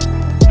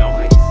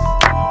 Nice.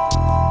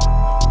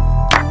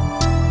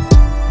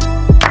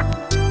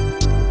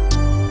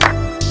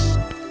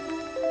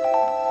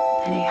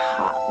 And a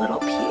hot little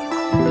piece.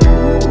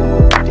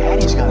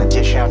 Daddy's gonna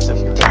dish out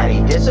some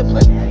daddy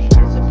discipline.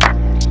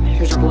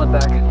 Here's your blood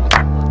back.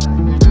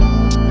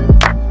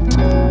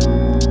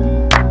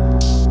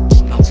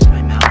 Melts in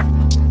my mouth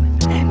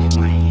and in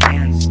my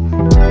hands.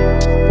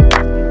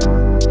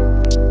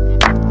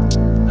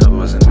 That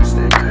wasn't a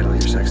mistake. Title of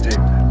your sex tape.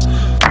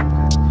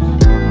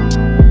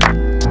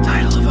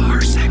 Title of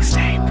our sex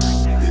tape.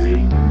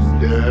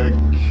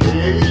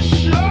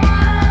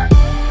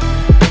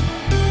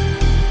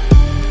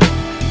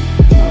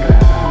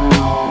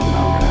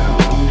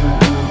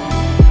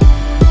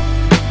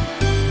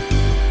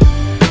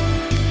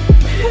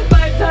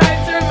 My time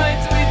turned my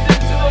tweets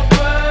into a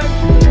book.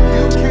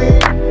 You came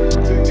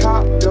to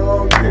top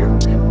dog here.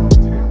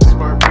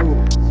 Smart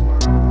move.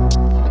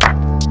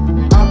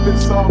 I've been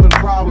solving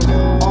problems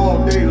all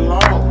day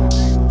long.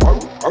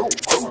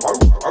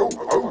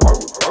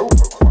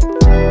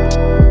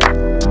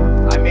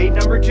 I made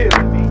number 2. I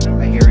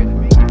hear it.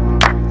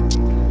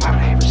 Why would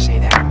I ever say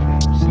that?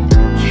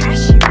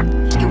 Cashew.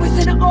 It was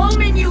an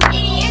almond, you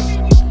idiot.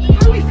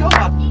 How do we feel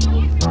about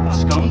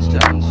scones,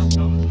 stones?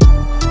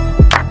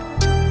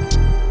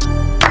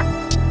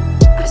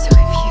 I'm so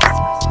confused.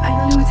 I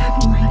don't know what's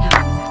happening right now.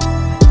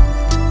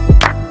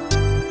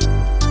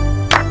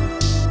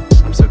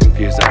 I'm so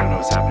confused. I don't know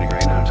what's happening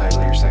right now. Title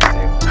of your sex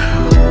tape.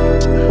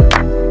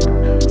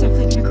 I'm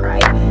definitely gonna cry.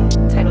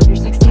 Title of your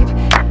sex tape.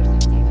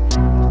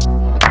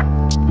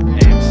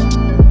 Ames,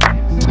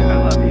 I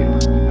love you.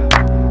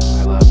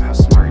 I love how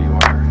smart you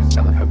are.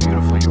 I love how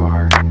beautiful you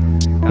are.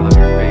 I love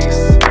your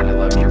face, and I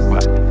love your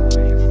butt.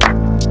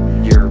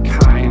 You're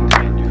kind,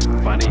 and you're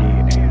funny,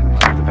 and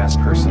you're the best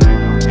person I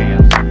know,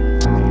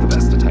 and the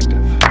best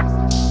detective.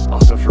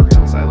 Also, for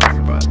reals, I love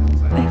your butt.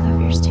 I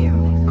love yours too.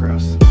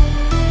 Gross.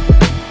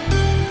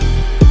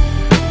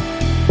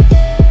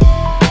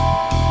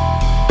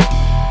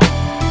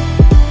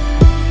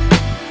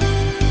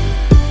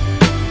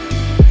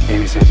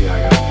 Amy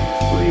Santiago,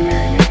 will you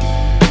marry me?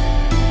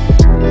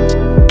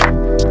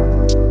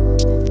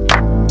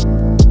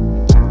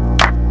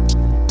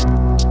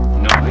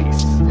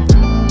 Nice.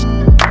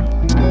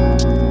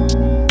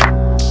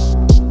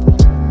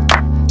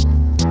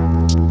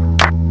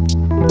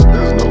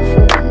 There's no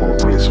form more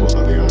graceful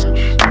than the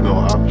arch, no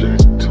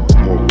object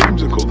more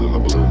whimsical than the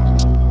balloon.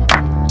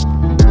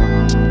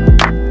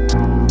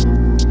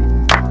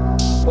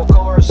 We'll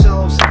call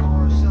ourselves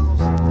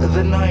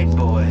the Night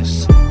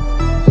Boys.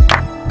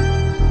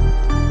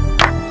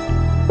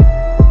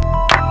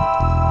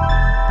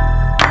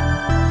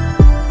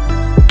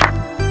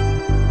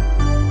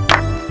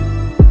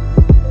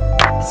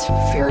 It's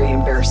very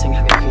embarrassing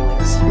having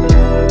feelings.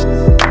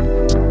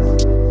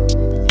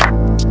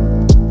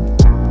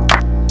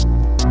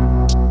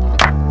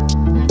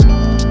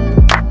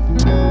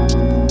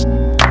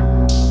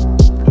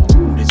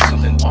 Ooh, did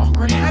something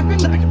awkward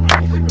happen? I can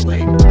probably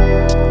relate.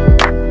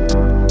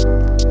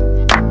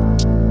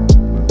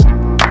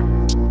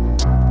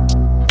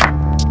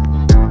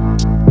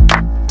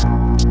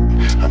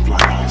 I'm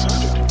flying high,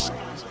 Sergeant,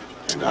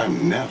 and I'm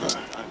never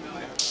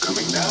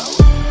coming down.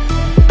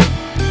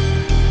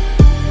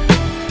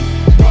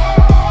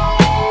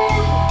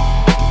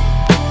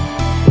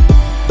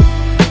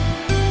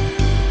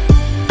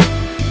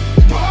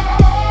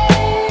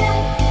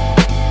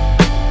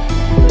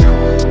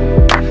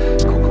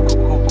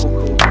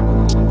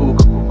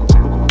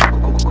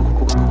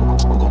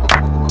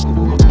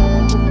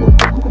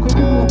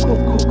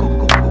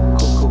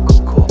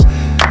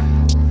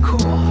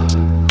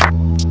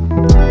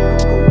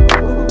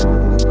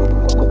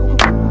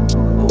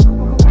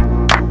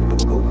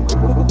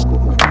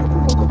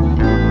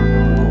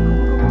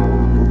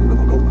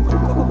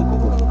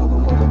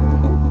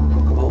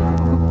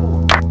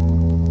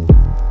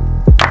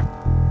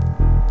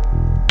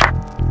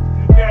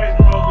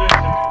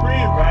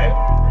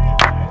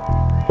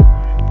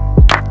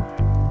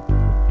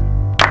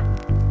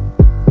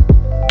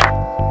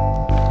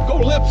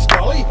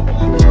 Scully.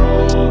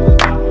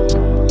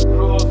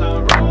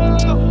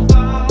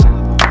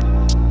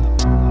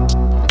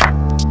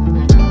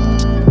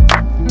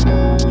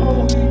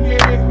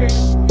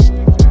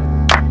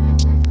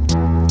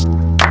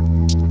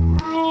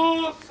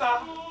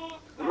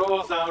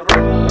 Rosa, Rosa,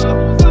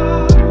 Rosa.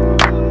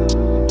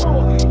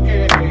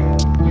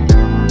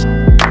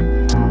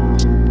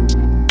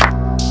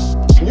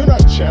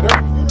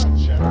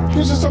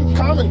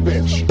 common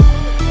bitch.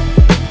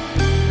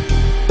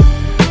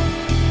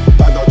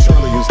 I thought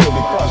surely you'd still be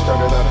crushed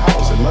under that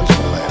house in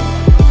Munchkinland.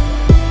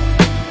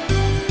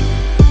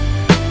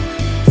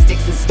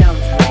 Sticks and stones,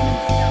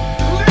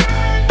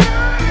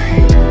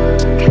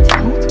 Captain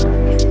Holt?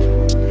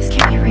 This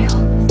can't be real.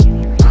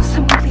 Will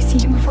someone please see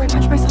him before I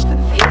punch myself in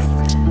the face?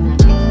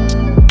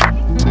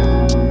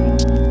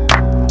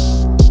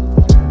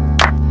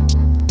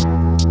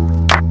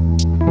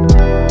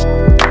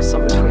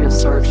 Something between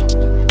us, Sarge.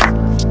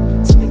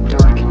 Something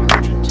dark and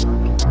urgent.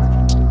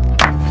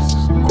 This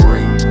is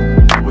great.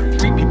 With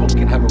 3 people, we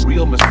can have a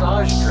real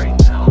massage train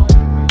now.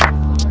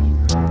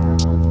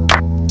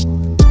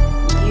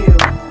 You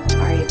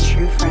are a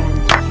true friend.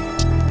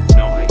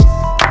 Nice.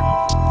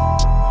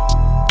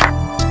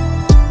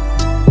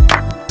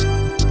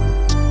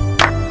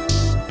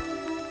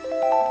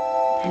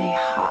 And a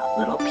hot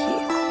little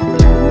piece.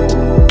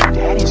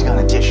 Daddy's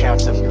gonna dish out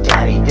some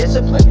daddy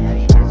discipline.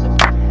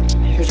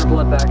 Here's your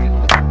blood bag.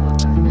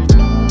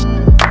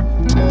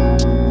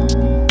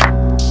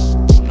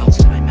 Melts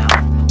in my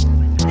mouth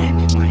and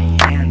in my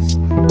hands.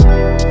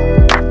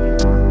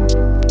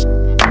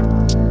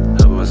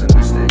 That wasn't a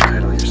mistake.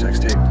 Title of your sex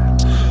tape.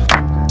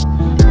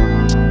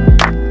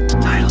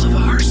 Title of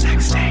our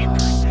sex tape.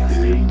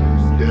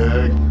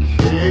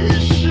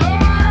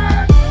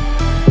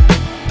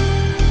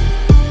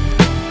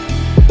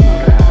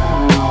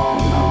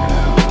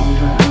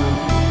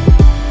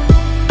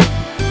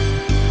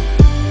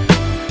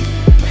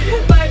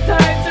 My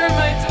time turned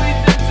my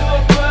tweets into a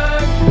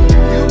book.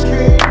 You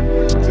came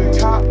to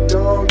top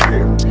dog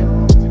here.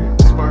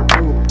 Smart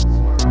move.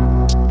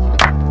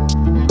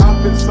 I've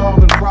been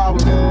solving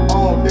problems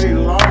all day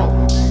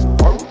long.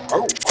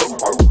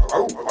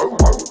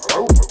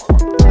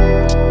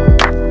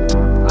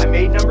 I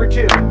made number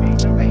 2.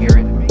 I hear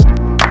it.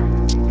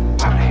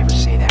 Why would I ever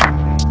say that?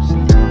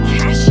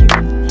 Cashew.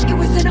 It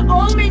was an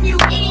omen, you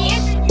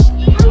idiot!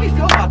 How do we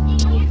feel about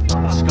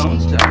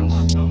scones stones?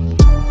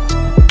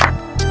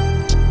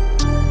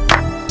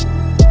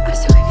 I'm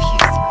so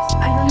confused.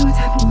 I don't know what's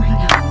happening right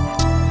now.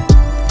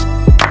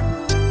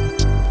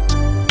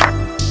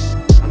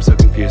 I'm so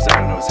confused. I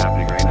don't know what's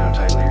happening right now.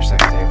 Title of your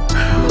sex tape.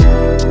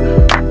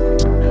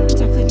 I'm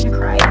definitely gonna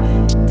cry.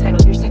 Title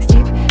of your sex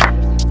tape.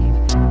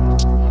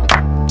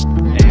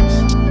 Names.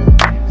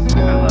 I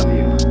love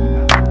you.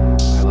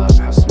 I love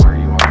how smart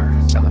you are.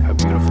 I love how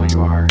beautiful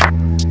you are.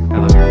 I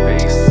love your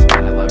face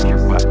and I love your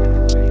butt.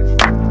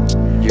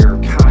 You're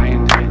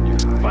kind and you're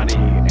funny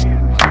and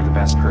you're the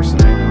best person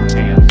I know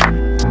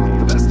and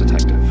the best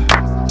detective.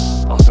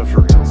 Also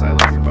for reals, I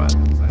love your butt.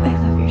 I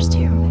love yours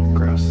too.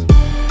 Gross.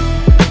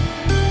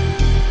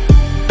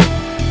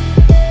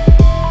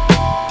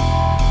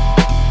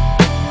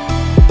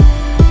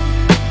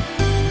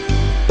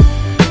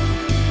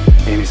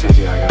 Amy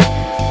Santiago,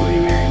 will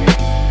you marry me?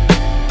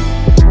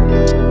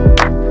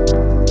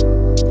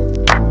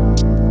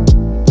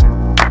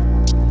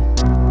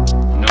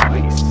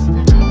 Nice.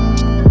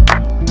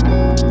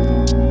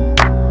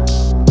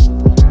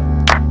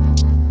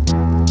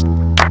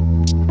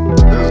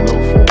 There's no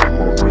form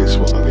more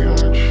graceful than the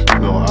arch,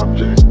 no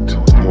object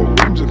more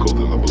whimsical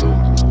than the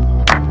balloon.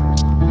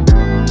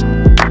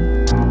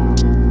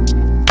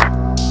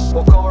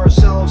 We'll call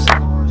ourselves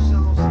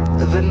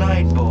the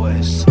Night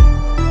Boys.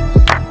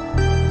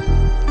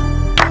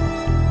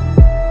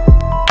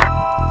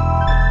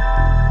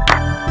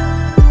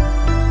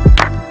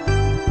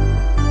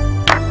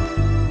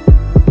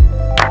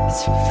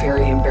 It's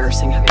very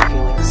embarrassing having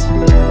feelings.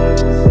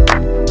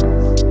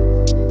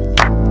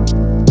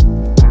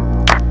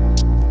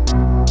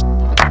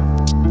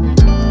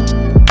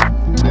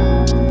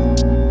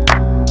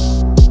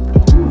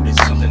 Ooh, did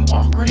something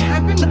awkward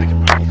happen? I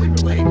can probably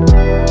relate.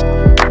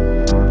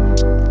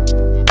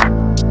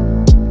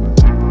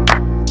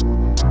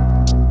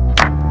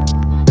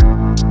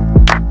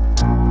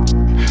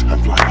 I'm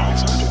flying high,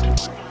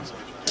 Sergeant,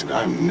 and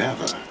I'm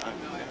never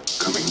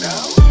coming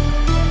down.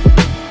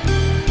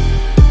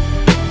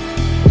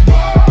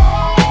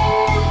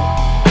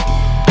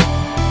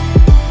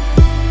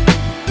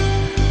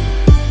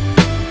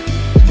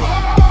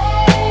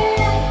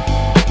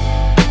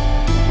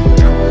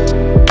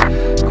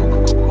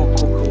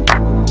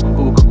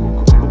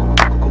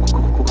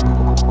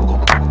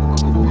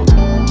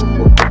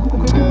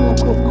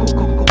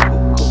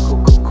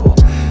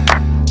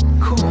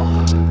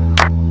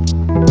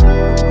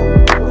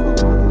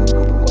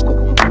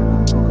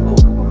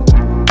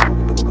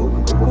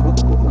 Cool.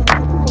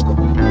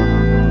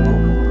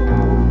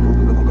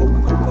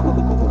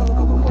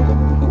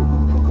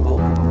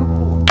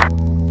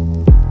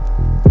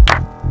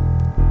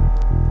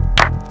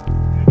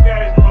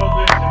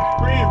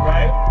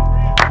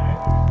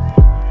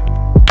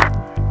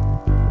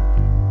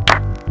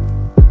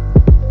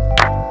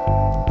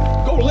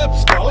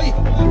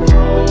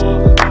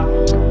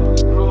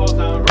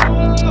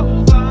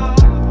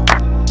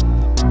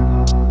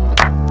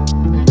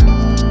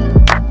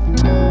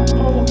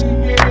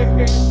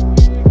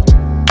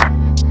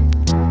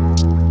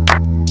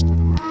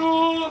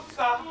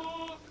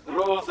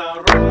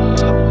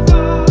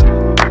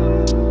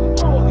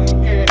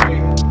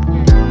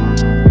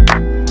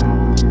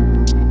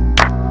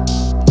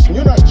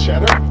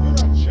 Cheddar.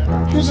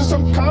 You're just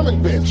some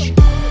common bitch.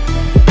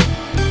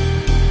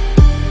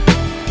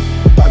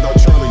 I thought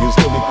surely you'd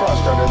still be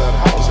crushed under that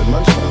house in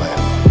Munchkinland.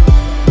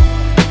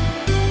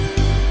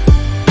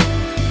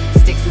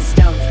 Sticks and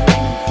stones,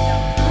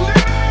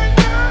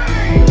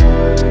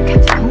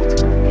 Captain Holt?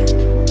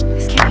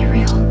 This can't be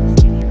real.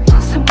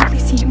 Will someone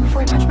please see him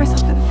before I punch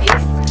myself in the face?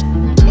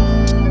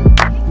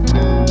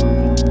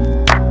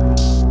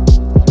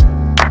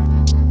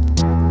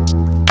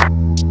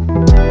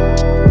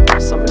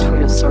 Something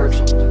between a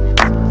sergeant.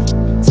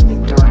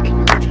 Something dark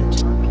and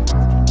urgent.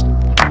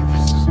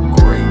 This is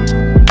great.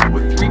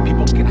 With 3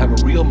 people, we can have a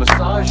real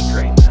massage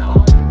train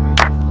now.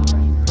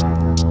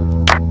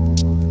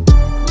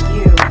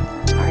 You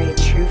are a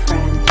true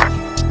friend.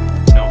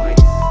 Nice.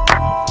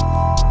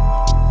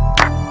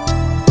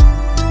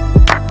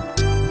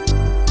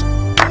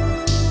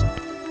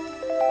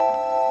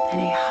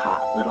 And a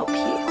hot little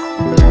piece.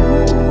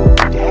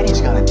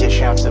 Daddy's gonna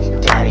dish out some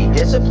daddy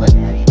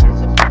discipline.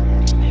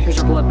 Here's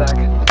your blood bag.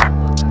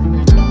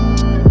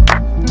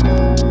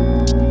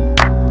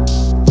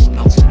 It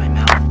melts in my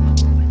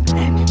mouth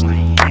and in my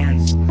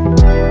hands.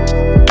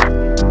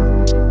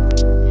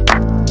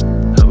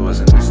 That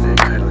wasn't a mistake.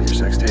 Title of your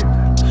sex tape.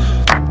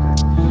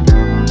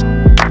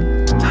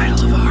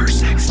 Title of our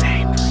sex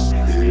tape.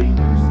 You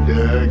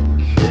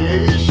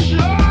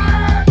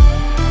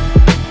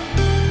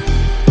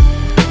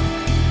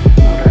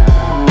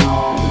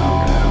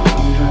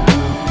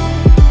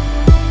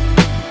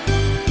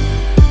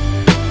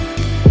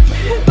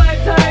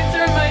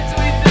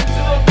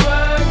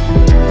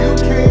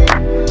came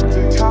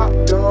to top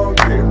dog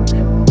here.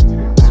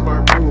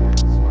 Smart move.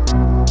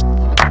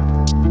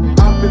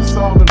 I've been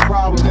solving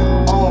problems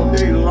all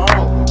day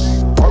long.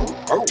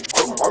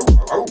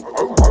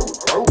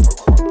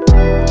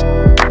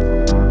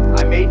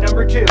 I made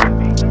number 2.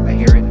 I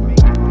hear it.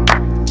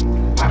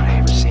 Why would I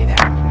ever say that?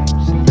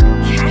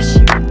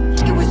 Cashew!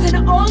 It was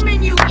an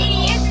almond, you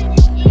idiot!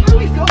 How do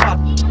we feel about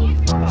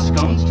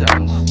scones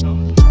stones?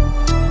 I'm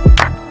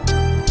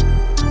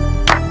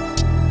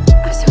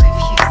so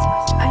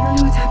confused. I don't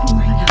know what's happening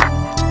right now.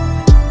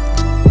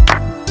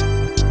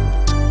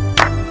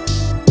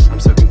 I'm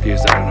so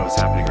confused. I don't know what's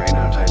happening right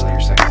now. Title of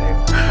your sex tape.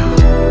 I'm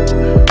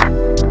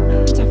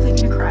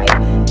definitely gonna cry.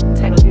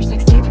 Title of your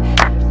sex tape.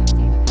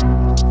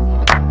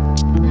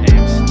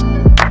 Ames,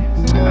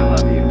 I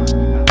love you.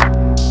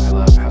 I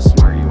love how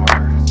smart you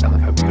are. I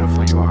love how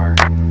beautiful you are.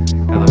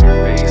 I love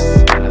your face,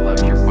 and I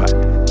love your butt.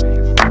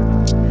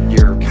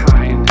 You're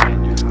kind,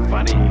 and you're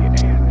funny, and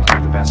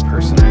you're the best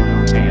person I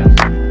know, and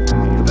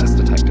the best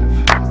detective.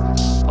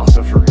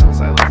 Also, for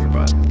reals, I love your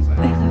butt.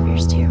 I love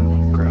yours too.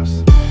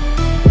 Gross.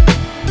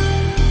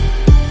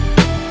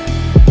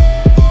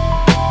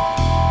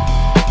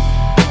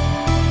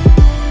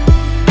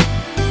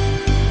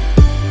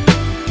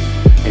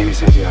 Amy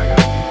Santiago,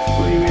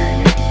 will you marry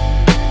me?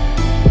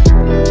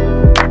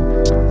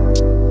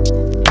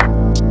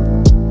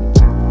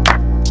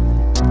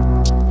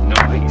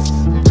 Nice.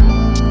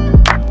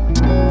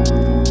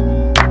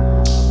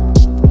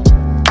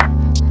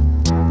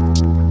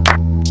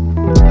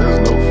 There's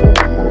no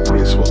form more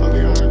graceful than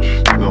the arch,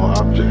 no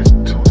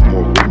object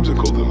more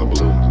whimsical than the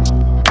balloon.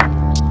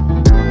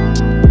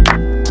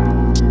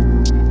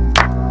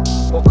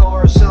 We'll call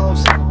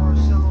ourselves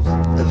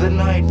the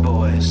Night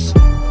Boys.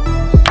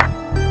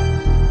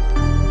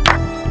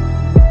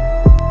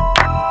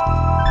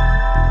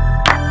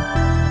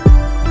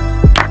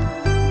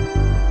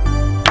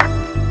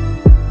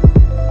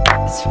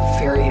 It's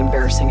very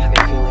embarrassing having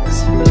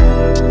feelings.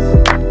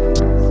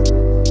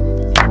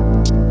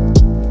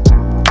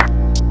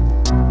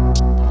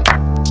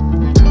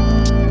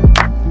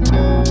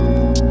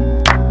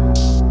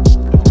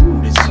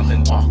 Ooh, did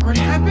something awkward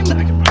happen?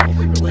 I can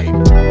probably relate.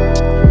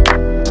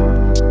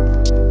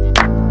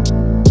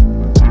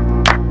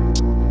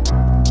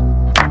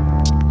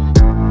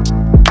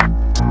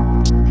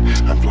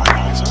 I'm flying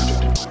high,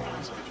 Sergeant,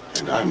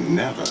 and I'm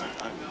never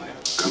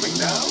coming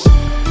down.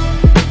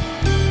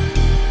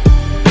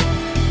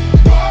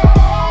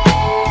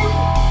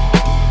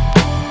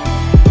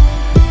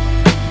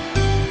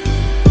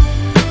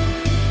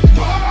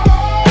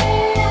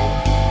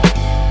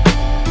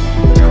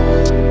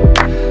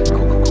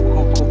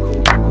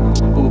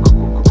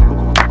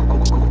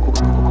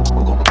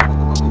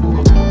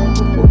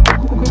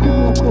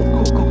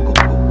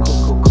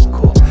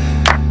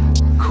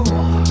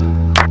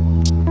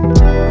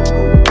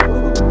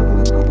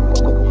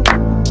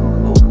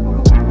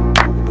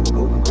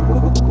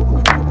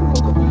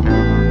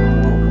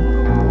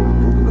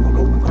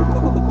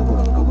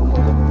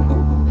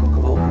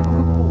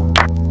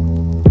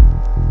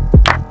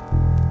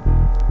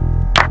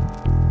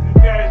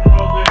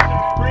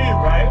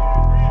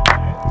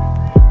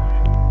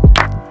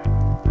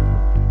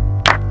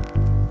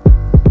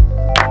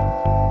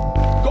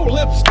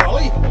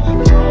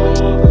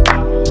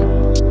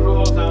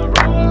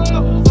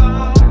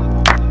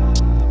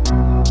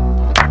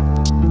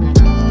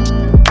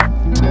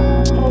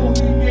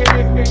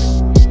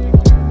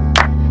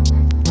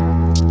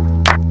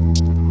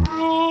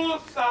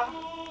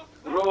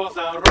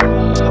 Rosa,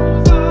 Rosa.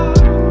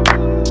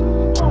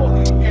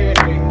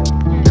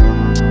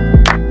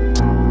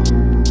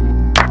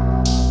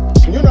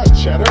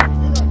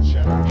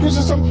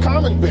 some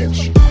comic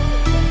bitch.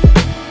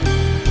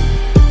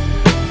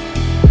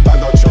 I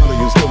thought Charlie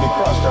used to be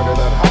crushed under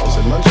that house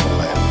in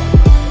Lunchland.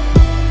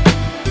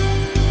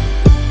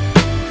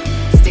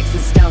 Sticks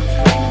and stones,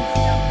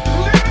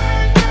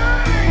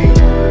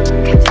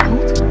 Capt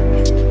Holt?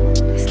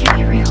 This can't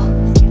be real.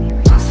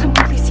 Will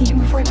someone please see him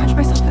before I punch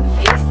myself in the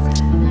face?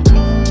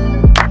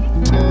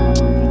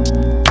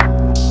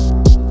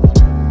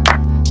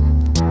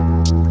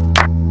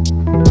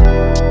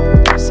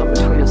 Something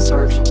between us,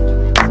 Sarge.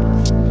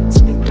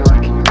 Something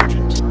dark and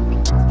urgent.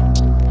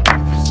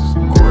 This is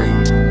great.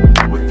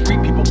 With 3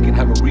 people, we can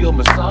have a real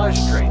massage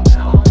train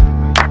now.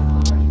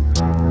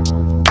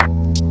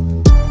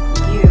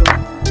 You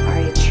are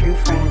a true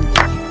friend.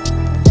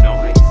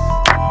 Nice.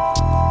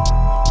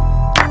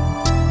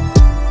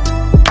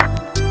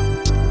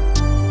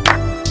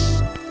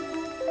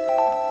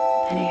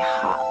 And a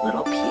hot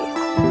little piece.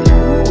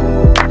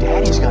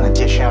 Daddy's gonna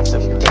dish out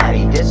some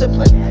daddy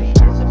discipline.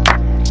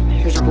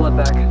 Here's your blood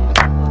back.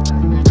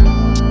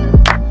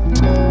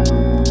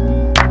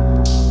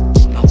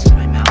 Melts in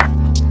my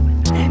mouth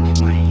and in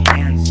my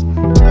hands.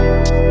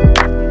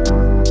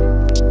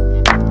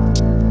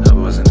 That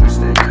wasn't a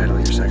mistake. Title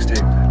of your sex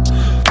tape.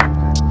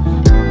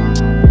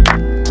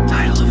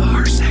 Title of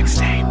our sex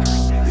tape.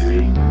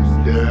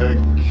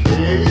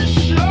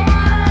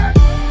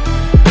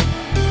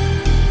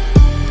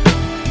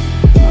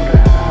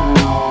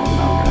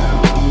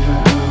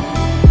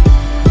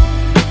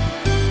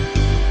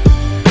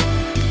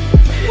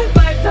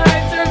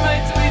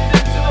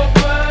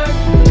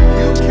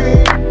 You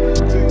came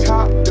to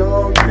top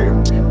dog here.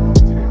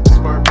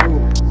 Smart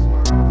move.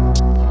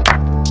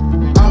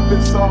 I've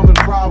been solving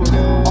problems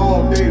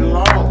all day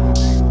long.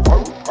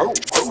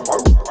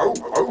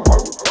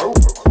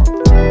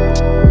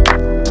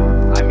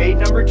 I made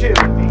number 2. I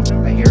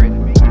hear it.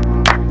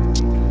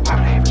 Why would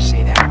I ever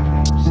say that?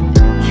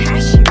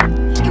 Cashew!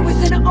 It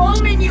was an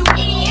almond, you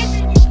idiot!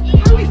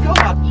 How do we feel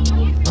about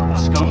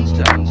scone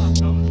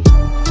stones? I'm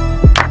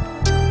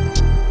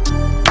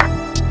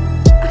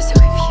so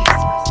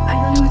confused. I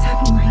don't know what's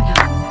happening right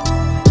now.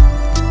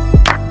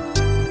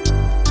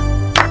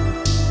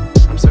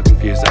 I'm so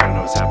confused. I don't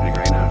know what's happening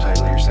right now.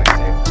 Title of your sex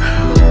tape.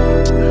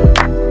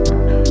 I'm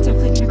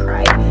definitely gonna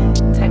cry.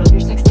 Title of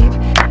your sex tape.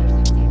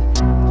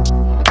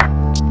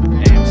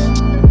 Ames,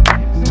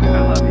 I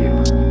love you.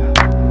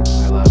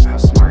 I love how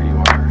smart you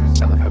are.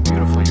 I love how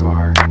beautiful you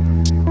are. I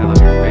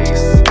love your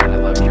face, and I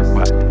love your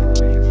butt.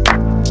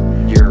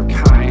 You're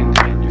kind,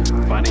 and you're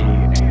funny,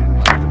 and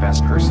you're the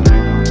best person I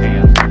know,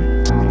 and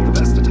the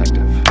best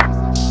detective.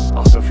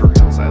 Also, for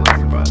reals, I love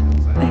your butt.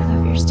 I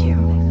love yours too.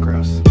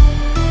 Gross.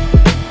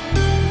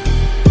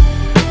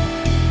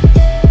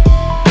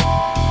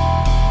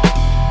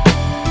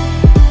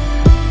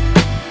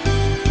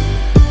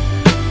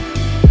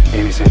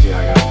 Amy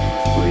Santiago,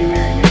 will you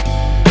marry me?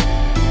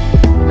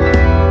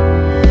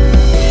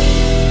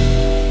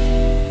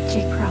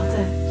 Jake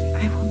Peralta,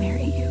 I will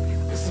marry you.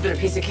 This has been a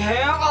piece of cake.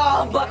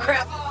 Oh, butt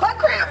cramp. Butt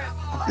cramp.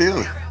 I feel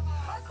it.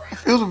 I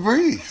feel the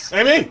breeze.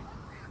 Amy!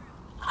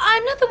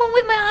 I'm not the one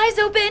with my eyes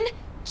open,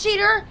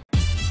 cheater.